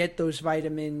and you get those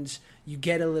vitamins. You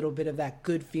get a little bit of that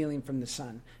good feeling from the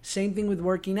sun. Same thing with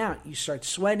working out. You start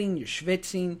sweating, you're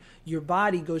schwitzing, your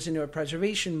body goes into a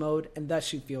preservation mode and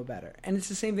thus you feel better. And it's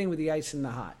the same thing with the ice and the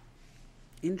hot.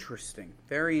 Interesting.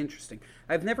 Very interesting.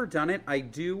 I've never done it. I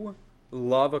do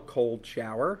love a cold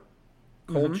shower.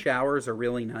 Cold showers are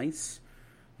really nice.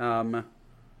 But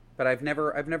I've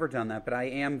never done that. But I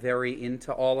am very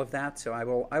into all of that, so I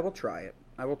will try it.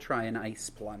 I will try an ice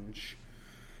plunge.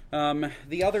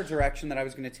 The other direction that I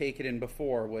was going to take it in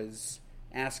before was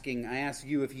I asked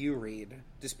you if you read.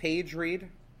 Does Paige read?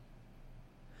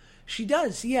 She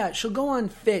does, yeah. She'll go on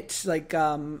fits. Like,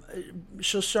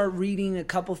 she'll start reading a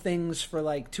couple things for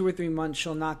like 2 or 3 months.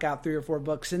 She'll knock out 3 or 4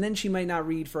 books, and then she might not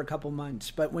read for a couple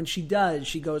months. But when she does,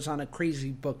 she goes on a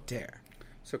crazy book tear.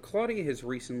 So Claudia has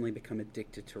recently become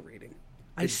addicted to reading.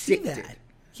 I see that.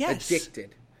 Yes.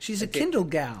 Addicted. She's a Kindle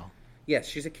gal. Yes,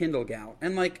 she's a Kindle gal.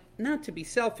 And, like, not to be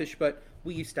selfish, but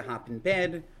we used to hop in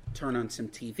bed, turn on some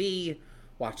TV,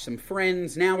 watch some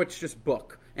Friends. Now it's just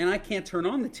book. And I can't turn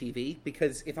on the TV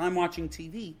because if I'm watching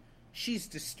TV, she's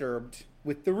disturbed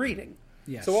with the reading.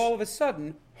 Yes. So all of a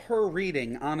sudden, her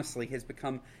reading, honestly, has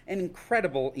become an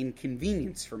incredible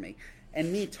inconvenience for me.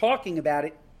 And me talking about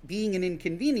it being an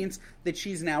inconvenience that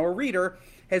she's now a reader,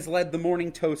 has led the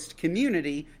Morning Toast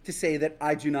community to say that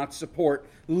I do not support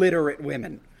literate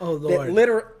women. Oh, Lord.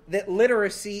 That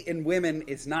literacy in women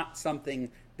is not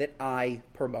something that I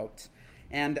promote.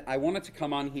 And I wanted to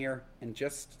come on here and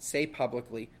just say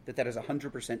publicly that that is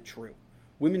 100% true.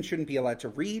 Women shouldn't be allowed to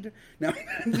read. No,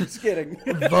 I'm just kidding.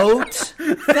 Vote.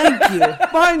 Thank you.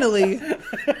 Finally.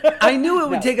 I knew it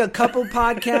would take a couple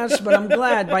podcasts, but I'm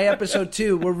glad by episode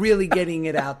 2 we're really getting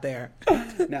it out there.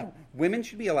 No, women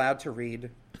should be allowed to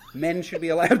read. Men should be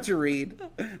allowed to read.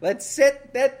 Let's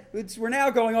sit that. We're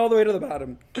now going all the way to the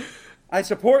bottom. I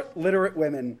support literate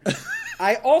women.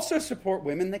 I also support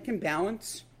women that can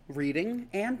balance reading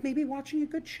and maybe watching a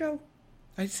good show.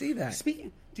 I see that.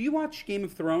 Speaking, do you watch Game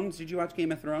of Thrones? Did you watch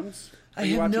Game of Thrones? Are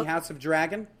you have watching no- House of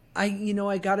Dragon?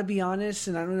 I got to be honest,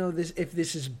 and I don't know if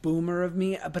this is boomer of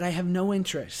me, but I have no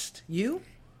interest. You?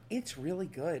 It's really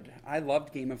good. I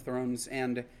loved Game of Thrones,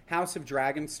 and House of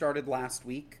Dragon started last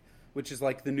week, which is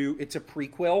like it's a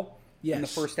prequel. Yes. And the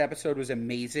first episode was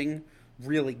amazing.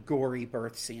 Really gory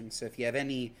birth scenes. So if you have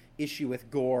any issue with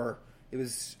gore, it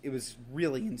was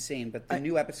really insane. But the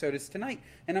new episode is tonight,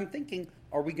 and I'm thinking,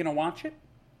 are we going to watch it?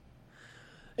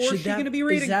 Or is she going to be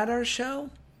reading? Is that our show?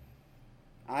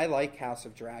 I like House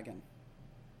of Dragon.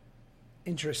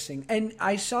 Interesting. And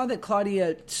I saw that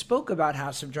Claudia spoke about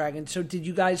House of Dragon. So did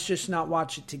you guys just not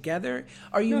watch it together?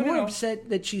 Are you more upset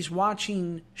that she's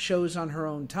watching shows on her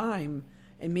own time,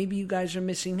 and maybe you guys are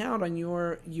missing out on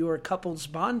your couples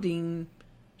bonding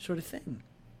sort of thing?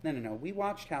 No. We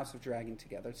watched House of Dragon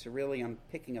together, so really I'm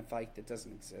picking a fight that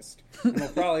doesn't exist. And we'll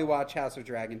probably watch House of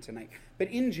Dragon tonight. But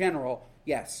in general,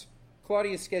 yes,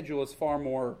 Claudia's schedule is far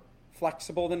more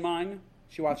flexible than mine.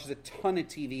 She watches a ton of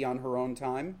TV on her own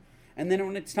time. And then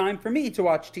when it's time for me to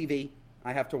watch TV,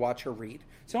 I have to watch her read.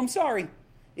 So I'm sorry.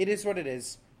 It is what it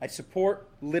is. I support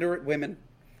literate women.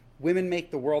 Women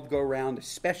make the world go round,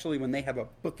 especially when they have a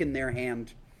book in their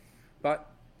hand. But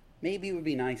maybe it would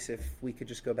be nice if we could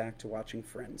just go back to watching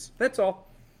Friends. That's all.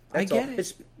 I get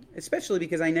it. Especially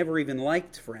because I never even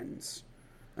liked Friends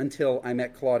until I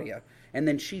met Claudia. And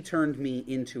then she turned me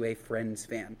into a Friends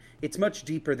fan. It's much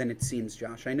deeper than it seems,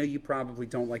 Josh. I know you probably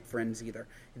don't like Friends either.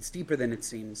 It's deeper than it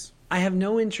seems. I have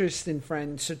no interest in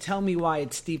Friends, so tell me why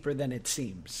it's deeper than it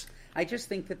seems. I just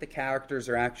think that the characters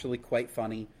are actually quite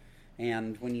funny.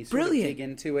 And when you sort of dig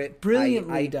into it,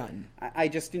 brilliantly done. I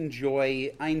just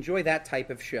enjoy that type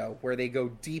of show where they go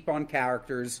deep on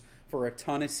characters for a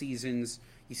ton of seasons.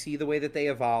 You see the way that they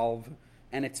evolve,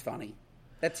 and it's funny.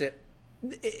 That's it.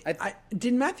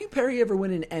 Did Matthew Perry ever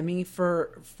win an Emmy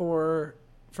for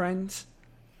Friends?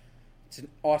 It's an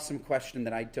awesome question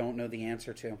that I don't know the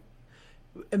answer to.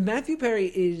 Matthew Perry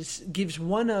gives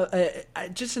one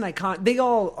just an icon. They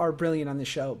all are brilliant on the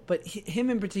show, but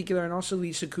him in particular, and also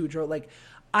Lisa Kudrow, like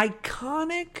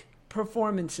iconic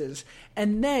performances.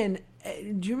 And then,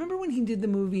 do you remember when he did the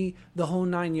movie The Whole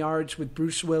Nine Yards with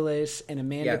Bruce Willis and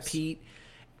Amanda Peet?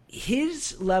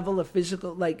 His level of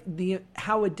physical, like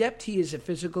how adept he is at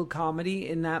physical comedy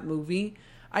in that movie,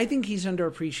 I think he's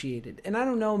underappreciated. And I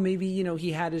don't know, maybe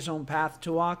he had his own path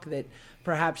to walk that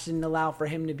perhaps didn't allow for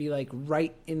him to be like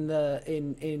right in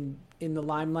the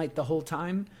limelight the whole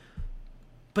time.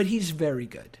 But he's very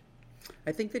good.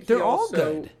 I think that they're all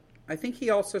good. I think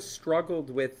he also struggled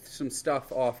with some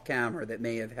stuff off camera that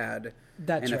may have had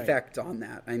an effect on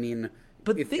that. I mean,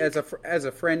 but as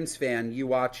a Friends fan, you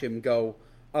watch him go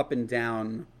up and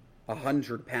down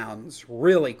 100 pounds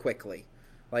really quickly,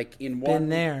 like in one. Been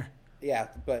there. Yeah,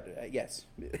 but yes,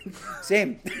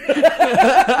 same.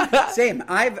 Same.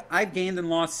 I've gained and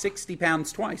lost 60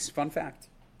 pounds twice. Fun fact.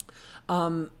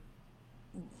 Don't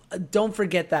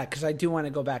forget that, because I do want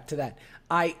to go back to that.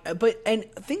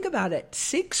 And think about it.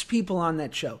 6 people on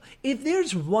that show. If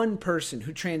there's one person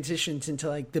who transitions into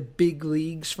like the big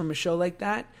leagues from a show like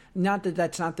that, not that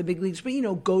that's not the big leagues,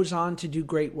 but goes on to do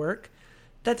great work,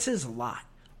 that says a lot.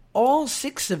 All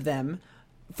 6 of them,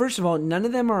 first of all, none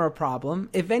of them are a problem.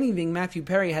 If anything, Matthew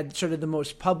Perry had sort of the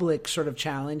most public sort of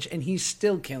challenge, and he's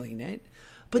still killing it.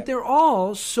 But they're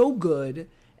all so good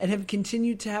and have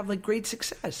continued to have like great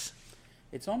success.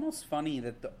 It's almost funny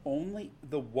that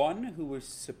the one who was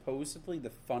supposedly the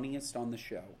funniest on the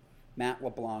show, Matt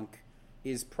LeBlanc,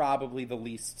 is probably the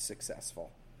least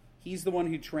successful. He's the one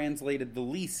who translated the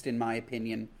least, in my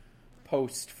opinion,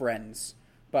 post Friends.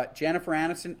 But Jennifer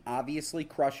Aniston, obviously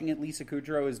crushing it. Lisa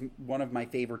Kudrow is one of my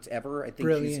favorites ever. I think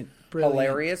she's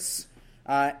hilarious.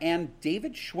 And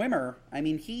David Schwimmer, I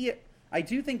mean, I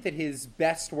do think that his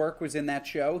best work was in that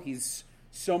show. He's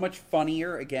so much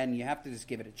funnier. Again, you have to just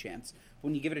give it a chance.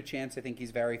 When you give it a chance, I think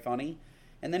he's very funny.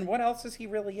 And then what else is he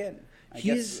really in?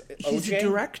 He's a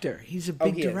director. He's a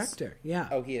big director. Yeah.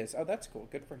 Oh, he is. Oh, that's cool.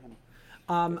 Good for him.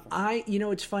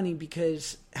 It's funny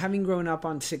because having grown up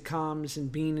on sitcoms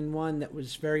and being in one that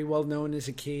was very well known as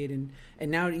a kid,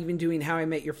 and now even doing How I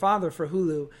Met Your Father for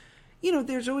Hulu,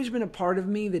 there's always been a part of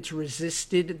me that's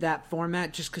resisted that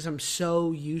format just because I'm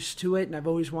so used to it, and I've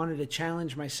always wanted to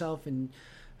challenge myself and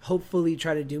hopefully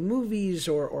try to do movies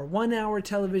or 1 hour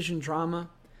television drama.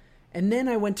 And then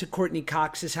I went to Courtney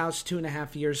Cox's house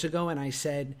 2.5 years ago, and I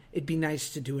said, it'd be nice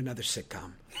to do another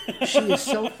sitcom. She is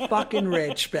so fucking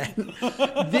rich, Ben.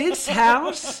 This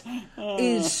house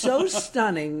is so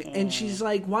stunning. And she's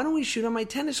like, why don't we shoot on my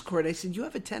tennis court? I said, you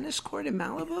have a tennis court in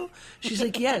Malibu? She's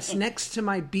like, yes, next to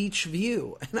my beach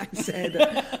view. And I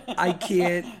said, I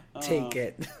can't take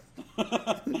it.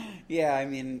 Yeah,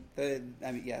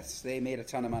 yes, they made a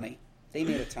ton of money.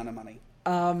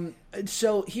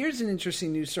 So here's an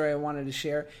interesting news story I wanted to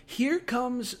share. Here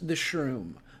comes the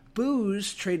shroom.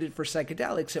 Booze traded for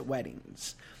psychedelics at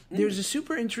weddings. There's a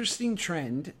super interesting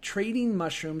trend, trading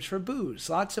mushrooms for booze.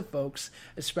 Lots of folks,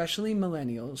 especially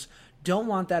millennials, don't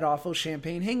want that awful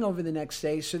champagne hangover the next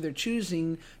day, so they're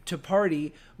choosing to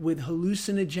party with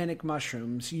hallucinogenic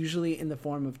mushrooms, usually in the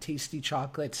form of tasty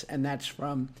chocolates, and that's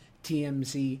from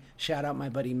TMZ. Shout out my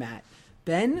buddy Matt.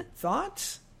 Ben,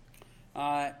 thoughts?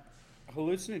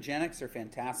 Hallucinogenics are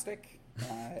fantastic.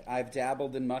 I've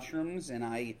dabbled in mushrooms, and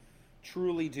I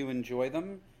truly do enjoy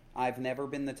them. I've never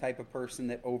been the type of person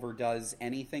that overdoes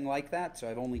anything like that, so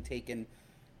I've only taken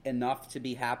enough to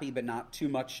be happy, but not too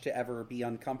much to ever be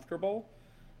uncomfortable.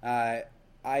 I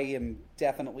am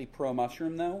definitely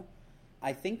pro-mushroom, though.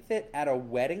 I think that at a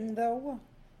wedding, though,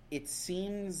 it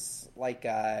seems like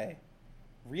a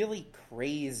really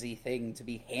crazy thing to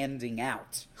be handing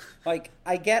out. Like,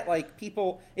 I get, like,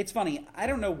 people... It's funny, I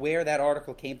don't know where that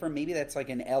article came from. Maybe that's, like,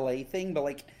 an LA thing, but,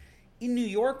 like, in New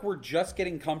York, we're just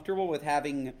getting comfortable with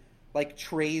having, like,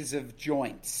 trays of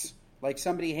joints. Like,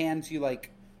 somebody hands you,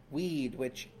 like, weed,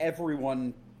 which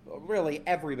really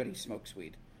everybody smokes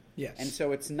weed. Yes. And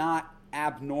so it's not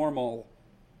abnormal,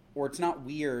 or it's not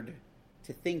weird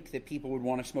to think that people would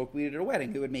want to smoke weed at a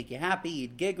wedding. It would make you happy,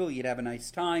 you'd giggle, you'd have a nice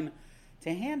time.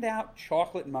 To hand out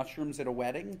chocolate mushrooms at a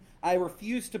wedding, I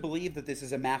refuse to believe that this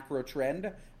is a macro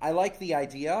trend. I like the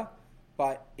idea,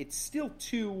 but it's still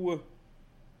too...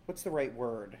 What's the right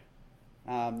word?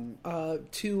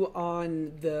 Too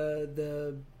on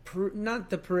not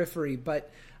the periphery,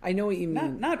 but I know what you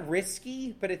mean. Not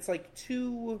risky, but it's like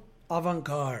too...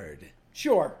 avant-garde.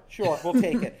 Sure, we'll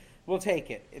take it. We'll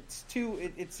take it. It's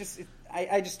too...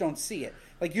 I just don't see it.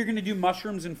 Like, you're going to do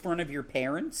mushrooms in front of your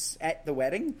parents at the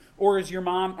wedding? Or are your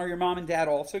mom and dad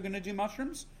also going to do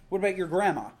mushrooms? What about your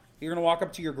grandma? You're going to walk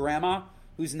up to your grandma,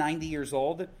 who's 90 years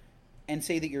old, and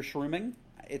say that you're shrooming?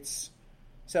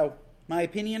 So, my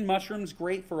opinion, mushrooms,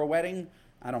 great for a wedding.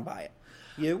 I don't buy it.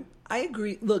 You? I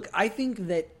agree. Look, I think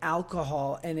that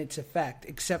alcohol and its effect,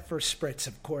 except for spritz,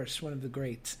 of course, one of the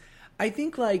greats. I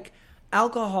think, like,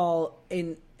 alcohol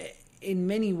in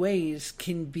many ways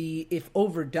can be, if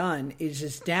overdone,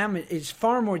 is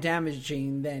far more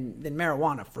damaging than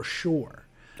marijuana, for sure.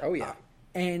 Oh, yeah.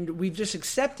 And we've just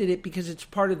accepted it because it's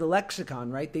part of the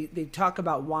lexicon, right? They talk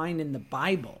about wine in the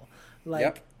Bible. Like,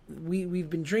 yep. We've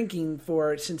been drinking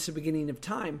since the beginning of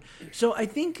time. So I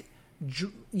think,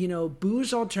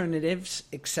 booze alternatives,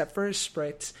 except for a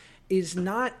spritz, is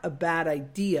not a bad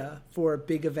idea for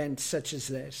big events such as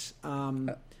this.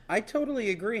 I totally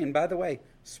agree. And by the way,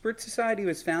 Spritz Society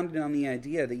was founded on the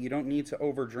idea that you don't need to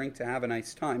overdrink to have a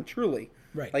nice time. Truly.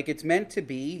 Right. Like, it's meant to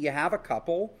be. You have a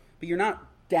couple, but you're not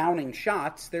downing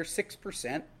shots. They're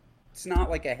 6%. It's not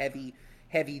like a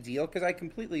heavy deal, because I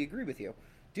completely agree with you.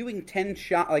 Doing 10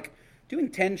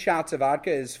 shots of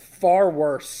vodka is far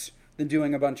worse than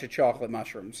doing a bunch of chocolate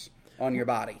mushrooms on your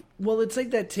body. Well, it's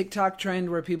like that TikTok trend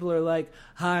where people are like,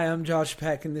 "Hi, I'm Josh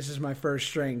Peck, and this is my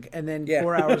first drink," and then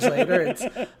 4 hours later, it's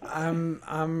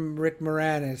I'm Rick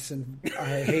Moranis, and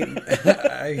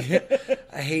I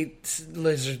hate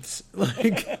lizards.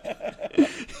 Like,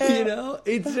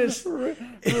 it's just Rick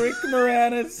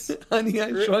Moranis. Honey,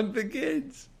 I Shrunk the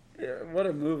Kids. Yeah, what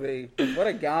a movie! What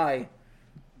a guy!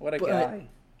 What a guy!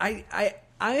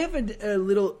 I have a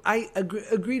little... I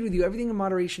agreed with you. Everything in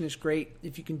moderation is great.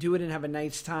 If you can do it and have a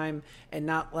nice time and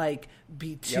not, like,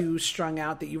 be too strung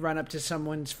out that you run up to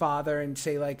someone's father and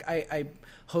say, like, I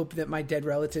hope that my dead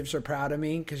relatives are proud of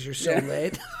me because you're so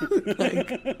lit.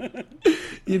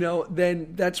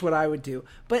 Then that's what I would do.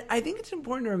 But I think it's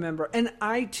important to remember, and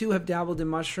I, too, have dabbled in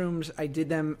mushrooms. I did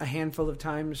them a handful of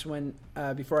times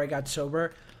before I got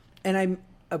sober. And I'm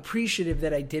appreciative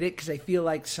that I did it because I feel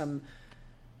like some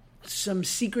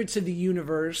secrets of the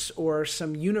universe or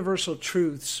some universal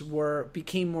truths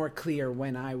became more clear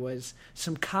when I was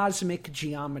some cosmic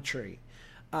geometry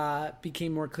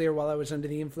became more clear while I was under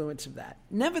the influence of that.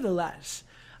 Nevertheless,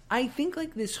 I think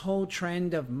like this whole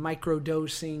trend of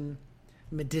microdosing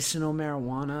medicinal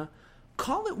marijuana,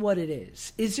 call it what it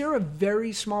is. Is there a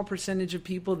very small percentage of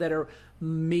people that are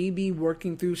maybe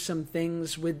working through some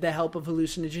things with the help of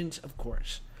hallucinogens? Of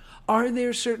course. Are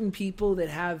there certain people that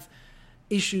have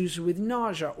issues with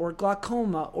nausea or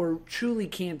glaucoma or truly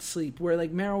can't sleep where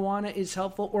like marijuana is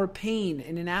helpful, or pain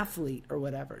in an athlete or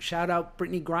whatever? Shout out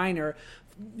Brittany Griner,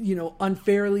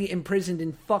 unfairly imprisoned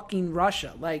in fucking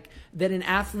Russia. Like, that an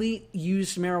athlete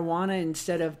used marijuana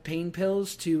instead of pain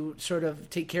pills to sort of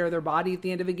take care of their body at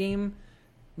the end of a game.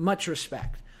 Much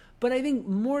respect. But I think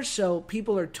more so,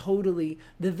 people are the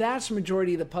vast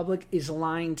majority of the public is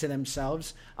lying to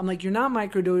themselves. I'm like, you're not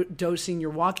microdosing, you're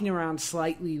walking around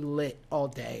slightly lit all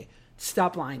day.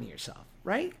 Stop lying to yourself,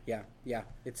 right? Yeah.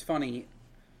 It's funny.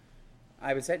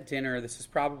 I was at dinner, this was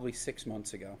probably 6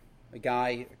 months ago. A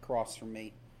guy across from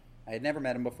me. I had never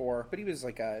met him before, but he was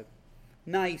like a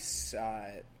nice,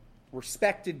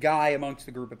 respected guy amongst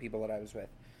the group of people that I was with.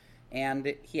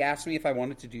 And he asked me if I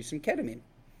wanted to do some ketamine.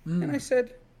 And I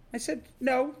said,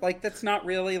 no, like, that's not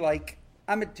really, like,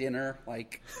 I'm at dinner,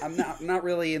 like, I'm not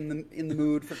really in the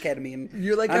mood for ketamine.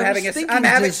 You're like, I'm having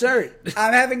dessert.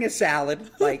 I'm having a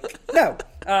salad, like, no.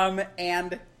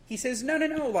 And he says, no,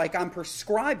 like, I'm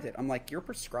prescribed it. I'm like, you're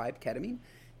prescribed ketamine?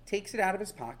 Takes it out of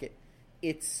his pocket.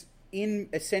 It's in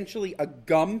essentially a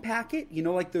gum packet,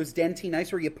 like those Dentyne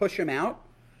Ice where you push them out.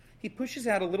 He pushes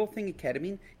out a little thing of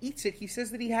ketamine, eats it. He says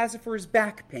that he has it for his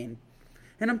back pain.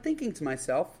 And I'm thinking to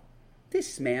myself,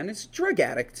 this man is a drug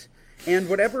addict. And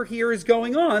whatever here is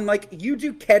going on, like, you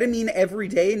do ketamine every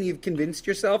day and you've convinced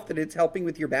yourself that it's helping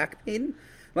with your back pain?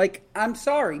 Like, I'm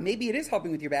sorry, maybe it is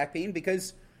helping with your back pain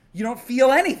because you don't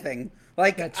feel anything.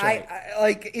 Like, that's right.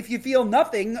 Like, if you feel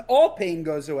nothing, all pain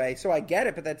goes away. So I get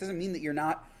it, but that doesn't mean that you're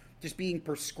not just being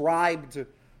prescribed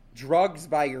drugs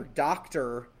by your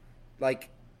doctor. Like,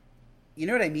 you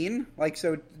know what I mean? Like,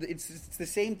 so it's the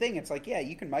same thing. It's like, yeah,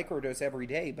 you can microdose every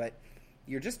day, but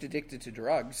you're just addicted to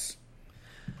drugs.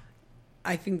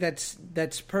 I think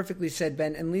that's perfectly said,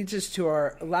 Ben, and leads us to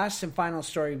our last and final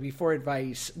story before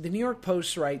advice. The New York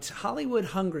Post writes, Hollywood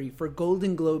hungry for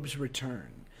Golden Globe's return.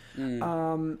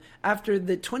 After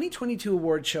the 2022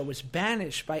 award show was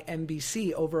banished by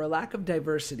NBC over a lack of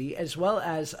diversity as well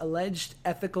as alleged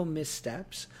ethical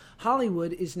missteps,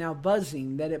 Hollywood is now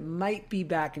buzzing that it might be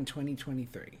back in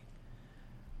 2023.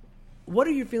 What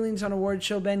are your feelings on award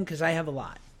show, Ben? Because I have a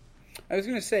lot. I was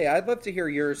going to say, I'd love to hear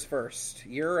yours first.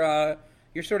 You're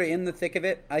sort of in the thick of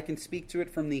it. I can speak to it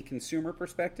from the consumer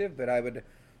perspective, but I would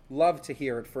love to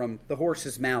hear it from the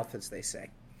horse's mouth, as they say.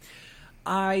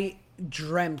 I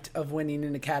dreamt of winning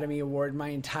an Academy Award my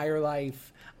entire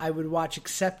life. I would watch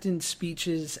acceptance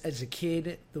speeches as a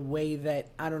kid the way that,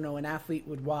 I don't know, an athlete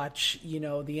would watch, the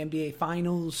NBA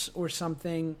Finals or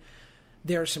something.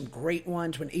 There are some great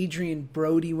ones when Adrian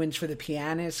Brody wins for The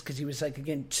Pianist because he was like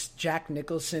against Jack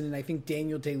Nicholson and I think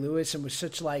Daniel Day-Lewis and was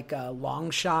such like a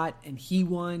long shot and he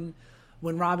won.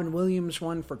 When Robin Williams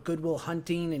won for Good Will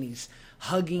Hunting and he's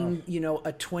hugging,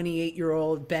 a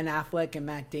 28-year-old Ben Affleck and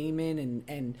Matt Damon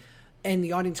and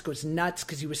the audience goes nuts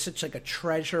because he was such like a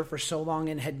treasure for so long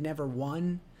and had never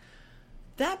won.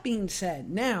 That being said,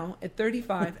 now at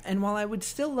 35, and while I would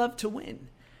still love to win,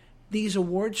 these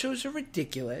award shows are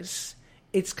ridiculous.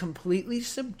 It's completely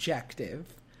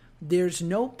subjective. There's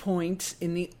no points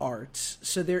in the arts,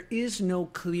 so there is no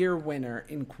clear winner,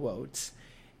 in quotes.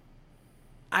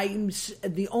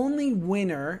 The only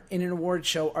winner in an award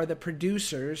show are the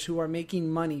producers who are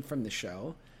making money from the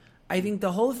show. I think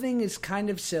the whole thing is kind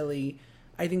of silly.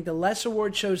 I think the less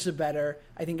award shows, the better.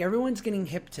 I think everyone's getting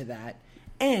hip to that.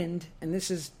 And this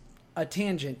is a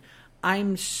tangent,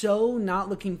 I'm so not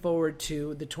looking forward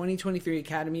to the 2023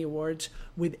 Academy Awards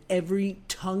with every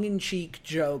tongue-in-cheek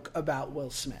joke about Will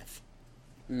Smith.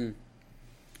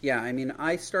 Yeah, I mean,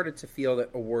 I started to feel that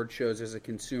award shows as a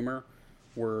consumer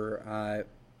were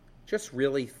just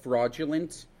really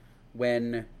fraudulent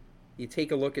when you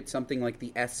take a look at something like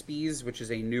the ESPYs, which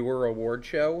is a newer award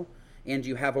show, and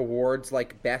you have awards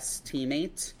like Best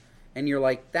Teammate, and you're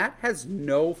like, that has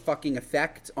no fucking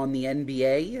effect on the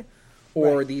NBA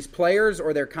or these players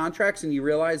or their contracts, and you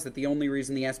realize that the only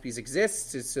reason the ESPYs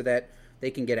exists is so that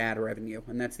they can get ad revenue,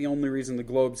 and that's the only reason the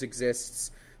Globes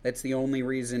exists. That's the only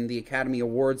reason the Academy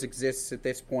Awards exists at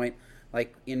this point.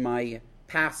 Like, in my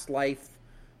past life,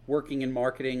 working in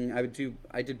marketing,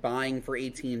 I did buying for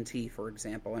AT&T, for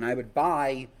example, and I would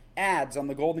buy ads on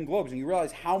the Golden Globes, and you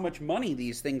realize how much money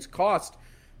these things cost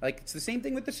Like, it's the same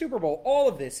thing with the Super Bowl. All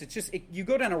of this, it's just, you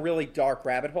go down a really dark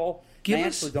rabbit hole. Give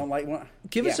us a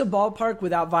ballpark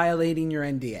without violating your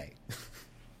NDA.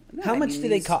 No, How much do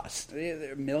they cost?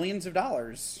 They're millions of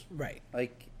dollars. Right.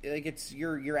 Like it's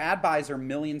your ad buys are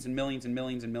millions and millions and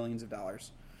millions and millions of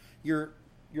dollars. You're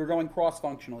going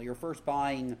cross-functional. You're first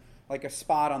buying like a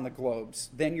spot on the Globes.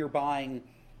 Then you're buying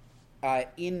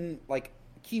in like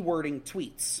keywording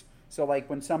tweets. So like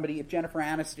when if Jennifer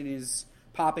Aniston is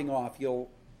popping off, you'll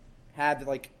have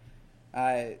like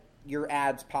your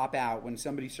ads pop out when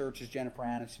somebody searches Jennifer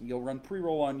Aniston. You'll run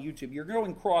pre-roll on YouTube. You're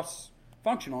going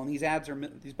cross-functional, and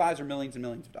these buys are millions and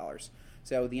millions of dollars.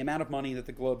 So the amount of money that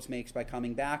the Globes makes by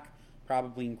coming back,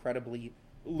 probably incredibly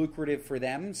lucrative for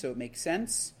them. So it makes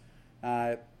sense.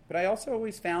 But I also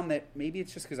always found that maybe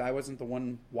it's just because I wasn't the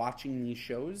one watching these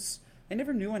shows. I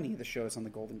never knew any of the shows on the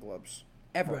Golden Globes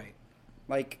ever. Right.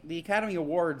 Like the Academy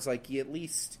Awards, like you at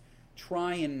least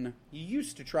you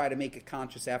used to try to make a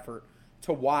conscious effort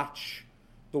to watch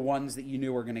the ones that you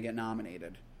knew were going to get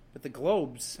nominated. But the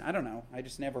Globes, I don't know. I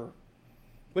just never.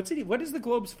 What is the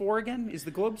Globes for again? Is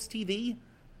the Globes TV?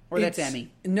 Or that's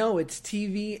Emmy? No, it's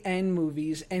TV and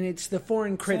movies, and it's the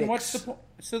foreign critics.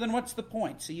 So then what's the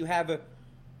point? So you have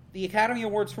the Academy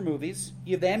Awards for movies,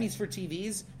 you have the Emmys for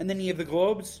TVs, and then you have the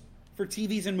Globes for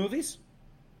TVs and movies?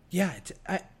 Yeah.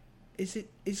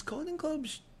 Is Golden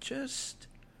Globes just...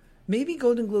 Maybe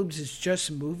Golden Globes is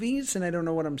just movies, and I don't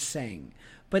know what I'm saying.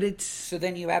 But it's... So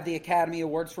then you have the Academy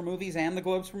Awards for movies and the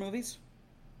Globes for movies?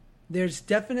 There's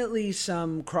definitely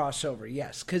some crossover,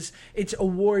 yes, because it's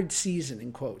award season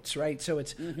in quotes, right? So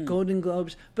it's Golden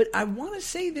Globes. But I want to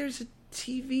say there's a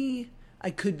TV... I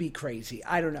could be crazy.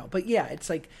 I don't know. But yeah, it's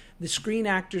like the Screen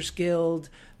Actors Guild,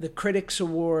 the Critics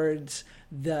Awards,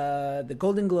 the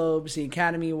Golden Globes, the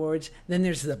Academy Awards. Then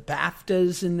there's the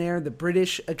BAFTAs in there, the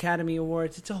British Academy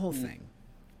Awards. It's a whole thing.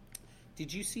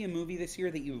 Did you see a movie this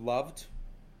year that you loved?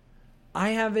 I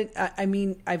haven't. I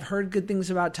mean, I've heard good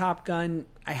things about Top Gun.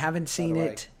 I haven't seen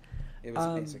it. It was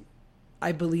amazing.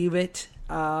 I believe it.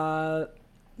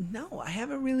 No, I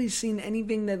haven't really seen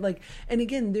anything that like, and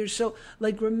again, there's so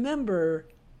like, remember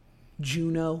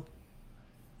Juno,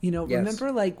 yes.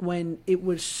 Remember like when it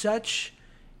was such,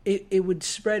 it would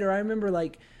spread, or I remember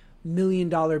like $1 Million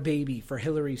Baby for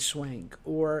Hilary Swank,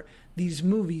 or these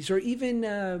movies, or even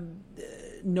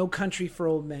No Country for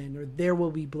Old Men, or There Will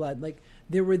Be Blood. Like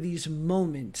there were these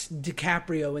moments,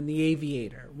 DiCaprio in The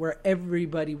Aviator, where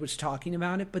everybody was talking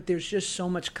about it, but there's just so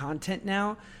much content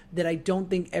now that I don't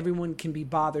think everyone can be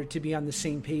bothered to be on the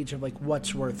same page of like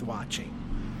what's worth watching.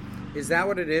 Is that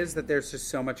what it is? That there's just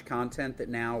so much content that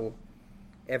now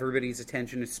everybody's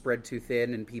attention is spread too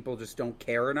thin and people just don't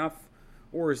care enough?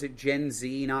 Or is it Gen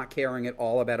Z not caring at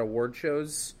all about award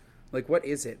shows? Like, what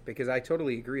is it? Because I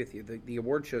totally agree with you. The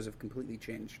award shows have completely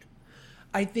changed.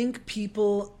 I think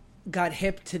people got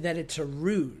hip to that it's a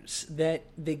ruse, that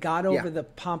they got over the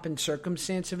pomp and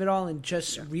circumstance of it all and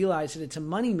just realized that it's a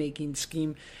money-making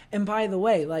scheme. And by the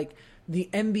way, like the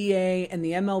NBA and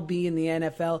the MLB and the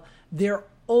NFL, they're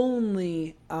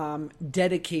only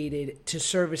dedicated to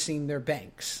servicing their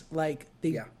banks. Like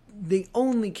they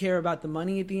only care about the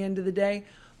money at the end of the day.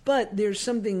 But there's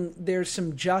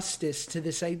some justice to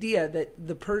this idea that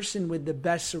the person with the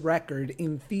best record,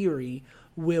 in theory,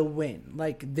 will win.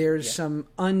 Like there's some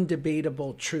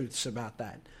undebatable truths about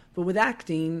that. But with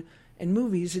acting and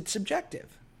movies, it's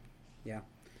subjective. Yeah.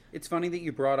 It's funny that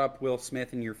you brought up Will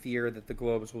Smith and your fear that the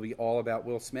Globes will be all about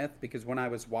Will Smith, because when I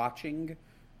was watching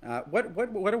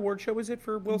what award show was it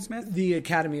for Will Smith? The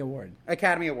Academy Award.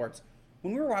 Academy Awards.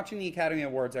 When we were watching the Academy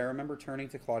Awards, I remember turning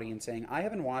to Claudia and saying, I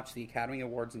haven't watched the Academy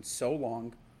Awards in so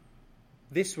long.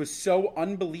 This was so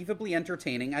unbelievably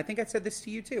entertaining. I think I said this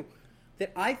to you too,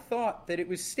 that I thought that it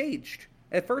was staged.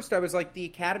 At first I was like, the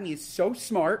Academy is so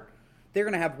smart. They're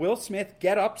going to have Will Smith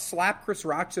get up, slap Chris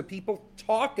Rock so people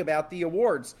talk about the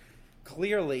awards.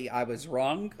 Clearly I was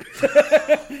wrong.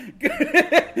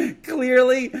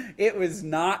 Clearly it was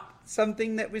not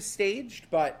something that was staged,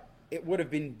 but it would have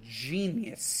been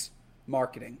genius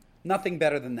marketing. Nothing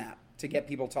better than that to get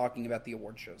people talking about the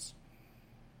award shows.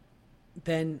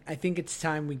 Ben, I think it's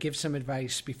time we give some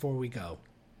advice before we go.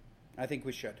 I think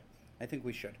we should.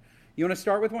 You want to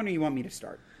start with one, or you want me to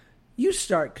start? You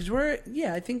start, because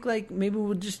I think like maybe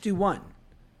we'll just do one.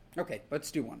 Okay, let's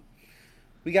do one.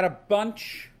 We got a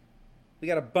bunch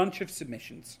of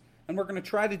submissions, and we're going to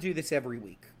try to do this every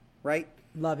week, right?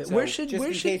 Love it. So where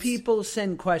should people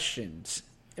send questions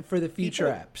for the future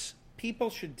apps? People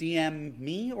should DM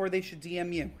me, or they should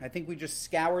DM you. I think we just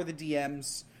scour the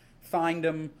DMs, find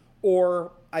them.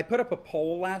 Or I put up a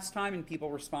poll last time and people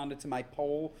responded to my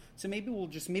poll. So maybe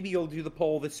you'll do the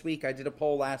poll this week. I did a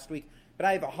poll last week, but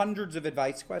I have hundreds of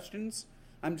advice questions.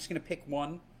 I'm just going to pick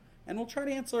one, and we'll try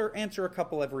to answer a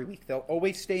couple every week. They'll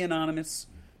always stay anonymous,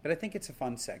 but I think it's a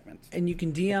fun segment. And you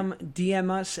can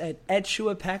DM us at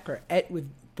 @ShuaPeck or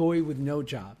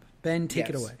 @boy-with-no-job. Ben, take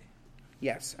it away.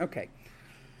 Yes, okay.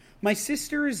 My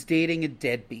sister is dating a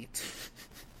deadbeat.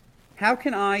 How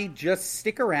can I just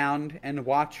stick around and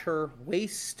watch her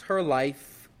waste her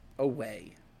life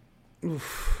away?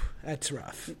 Oof, that's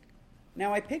rough.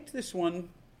 Now, I picked this one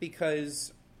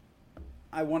because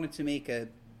I wanted to make a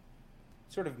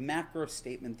sort of macro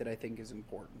statement that I think is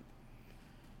important.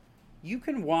 You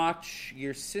can watch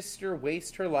your sister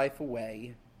waste her life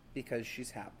away because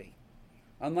she's happy.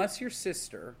 Unless your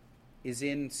sister is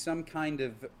in some kind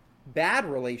of bad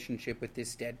relationship with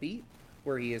this deadbeat,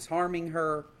 where he is harming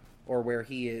her, or where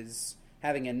he is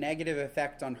having a negative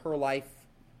effect on her life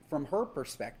from her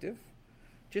perspective,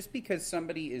 just because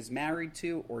somebody is married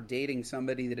to or dating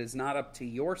somebody that is not up to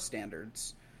your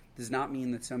standards does not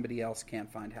mean that somebody else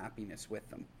can't find happiness with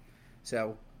them.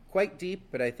 So, quite deep,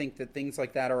 but I think that things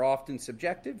like that are often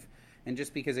subjective, and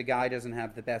just because a guy doesn't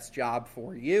have the best job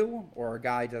for you, or a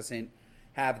guy doesn't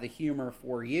have the humor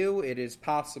for you, it is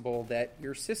possible that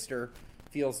your sister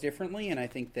feels differently, and I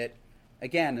think that,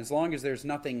 again, as long as there's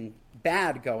nothing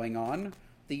bad going on,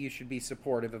 that you should be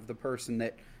supportive of the person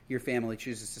that your family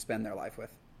chooses to spend their life with.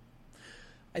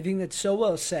 I think that's so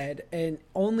well said. And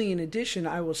only in addition,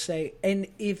 I will say, and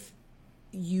if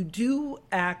you do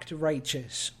act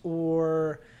righteous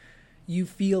or you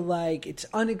feel like it's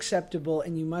unacceptable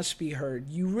and you must be heard,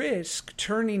 you risk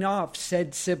turning off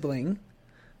said sibling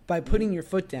by putting your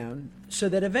foot down, so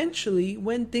that eventually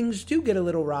when things do get a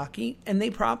little rocky, and they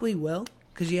probably will,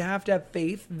 because you have to have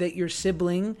faith that your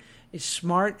sibling is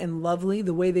smart and lovely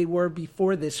the way they were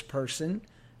before this person,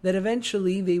 that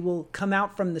eventually they will come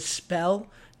out from the spell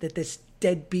that this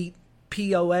deadbeat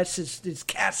POS is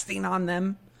casting on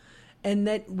them, and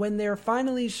that when they're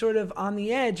finally sort of on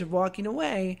the edge of walking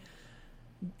away,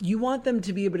 you want them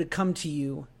to be able to come to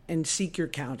you and seek your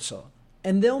counsel.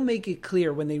 And they'll make it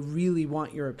clear when they really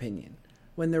want your opinion,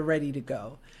 when they're ready to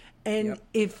go. And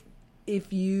if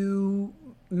you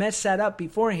mess that up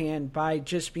beforehand by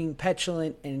just being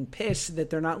petulant and pissed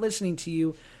that they're not listening to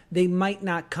you, they might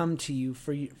not come to you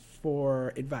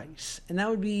for advice. And that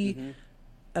would be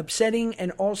upsetting,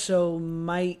 and also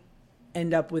might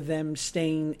end up with them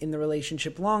staying in the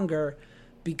relationship longer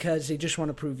because they just want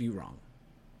to prove you wrong.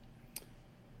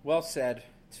 Well said.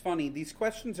 It's funny, these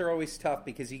questions are always tough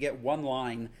because you get one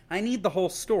line. I need the whole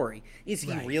story. Is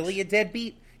he really a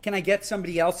deadbeat? Can I get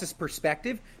somebody else's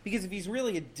perspective? Because if he's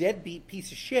really a deadbeat piece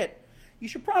of shit, you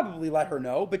should probably let her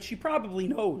know, but she probably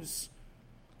knows,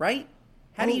 right?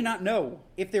 How do you not know?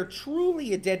 If they're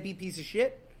truly a deadbeat piece of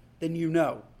shit, then you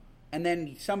know. And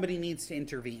then somebody needs to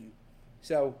intervene.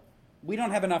 So we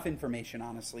don't have enough information,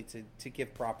 honestly, to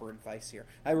give proper advice here.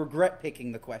 I regret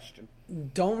picking the question.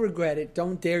 Don't regret it.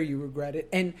 Don't dare you regret it.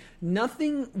 And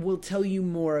nothing will tell you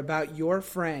more about your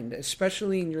friend,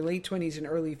 especially in your late 20s and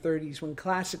early 30s,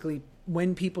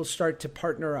 when people start to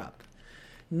partner up.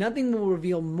 Nothing will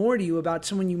reveal more to you about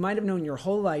someone you might have known your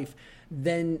whole life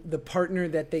than the partner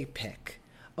that they pick,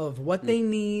 of what they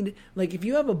need. Like, if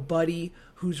you have a buddy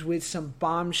who's with some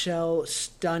bombshell,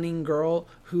 stunning girl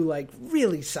who, like,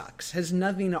 really sucks, has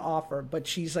nothing to offer, but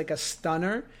she's like a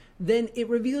stunner, then it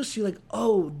reveals to you, like,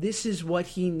 oh, this is what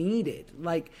he needed.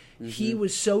 Like, he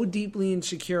was so deeply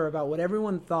insecure about what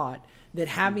everyone thought that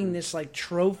having this, like,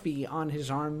 trophy on his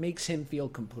arm makes him feel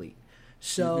complete.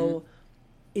 So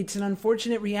it's an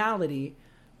unfortunate reality,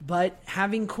 but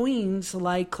having queens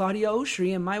like Claudia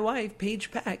Oshry and my wife,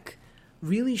 Paige Peck,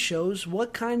 really shows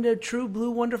what kind of true blue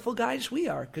wonderful guys we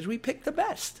are, because we pick the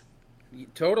best.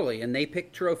 Totally, and they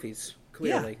pick trophies,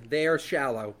 clearly. Yeah. They are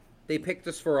shallow. They picked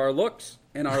us for our looks,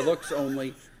 and our looks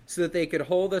only, so that they could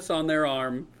hold us on their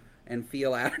arm and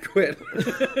feel adequate.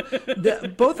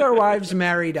 Both our wives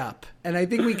married up, and I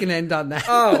think we can end on that.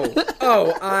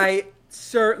 I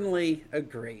certainly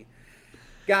agree.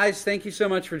 Guys, thank you so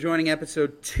much for joining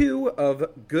episode 2 of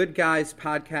Good Guys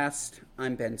Podcast.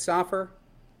 I'm Ben Soffer.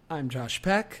 I'm Josh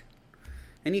Peck.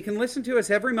 And you can listen to us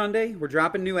every Monday. We're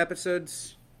dropping new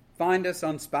episodes. Find us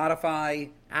on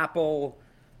Spotify, Apple.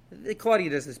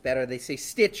 Claudia does this better. They say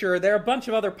Stitcher. There are a bunch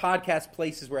of other podcast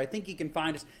places where I think you can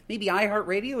find us. Maybe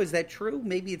iHeartRadio. Is that true?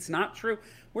 Maybe it's not true.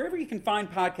 Wherever you can find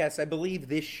podcasts, I believe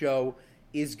this show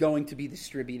is going to be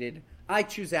distributed. I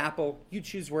choose Apple. You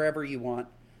choose wherever you want.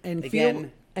 And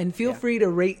feel free to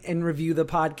rate and review the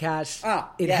podcast.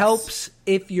 It helps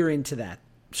if you're into that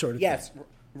sort of thing.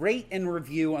 rate and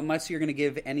review unless you're going to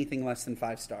give anything less than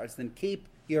 5 stars. Then keep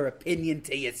your opinion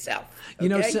to yourself. Okay? You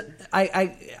know, so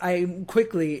I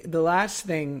quickly, the last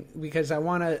thing, because I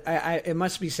want to, it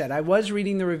must be said, I was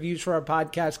reading the reviews for our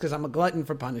podcast because I'm a glutton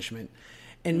for punishment.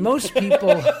 And most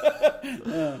people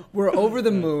were over the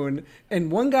moon,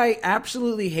 and one guy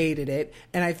absolutely hated it,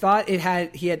 and I thought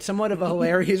he had somewhat of a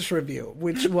hilarious review,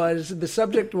 which was, the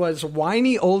subject was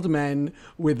Whiny Old Men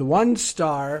with 1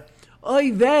 star.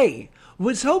 Oy vey,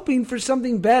 was hoping for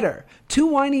something better. 2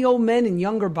 whiny old men in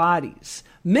younger bodies.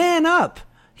 Man up!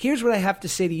 Here's what I have to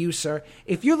say to you, sir.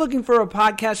 If you're looking for a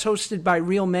podcast hosted by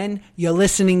real men, you're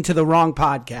listening to the wrong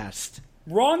podcast.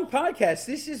 Wrong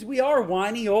podcast. We are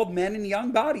whiny old men in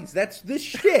young bodies. That's the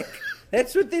shtick.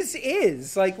 That's what this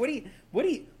is. Like, what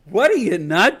are you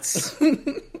nuts?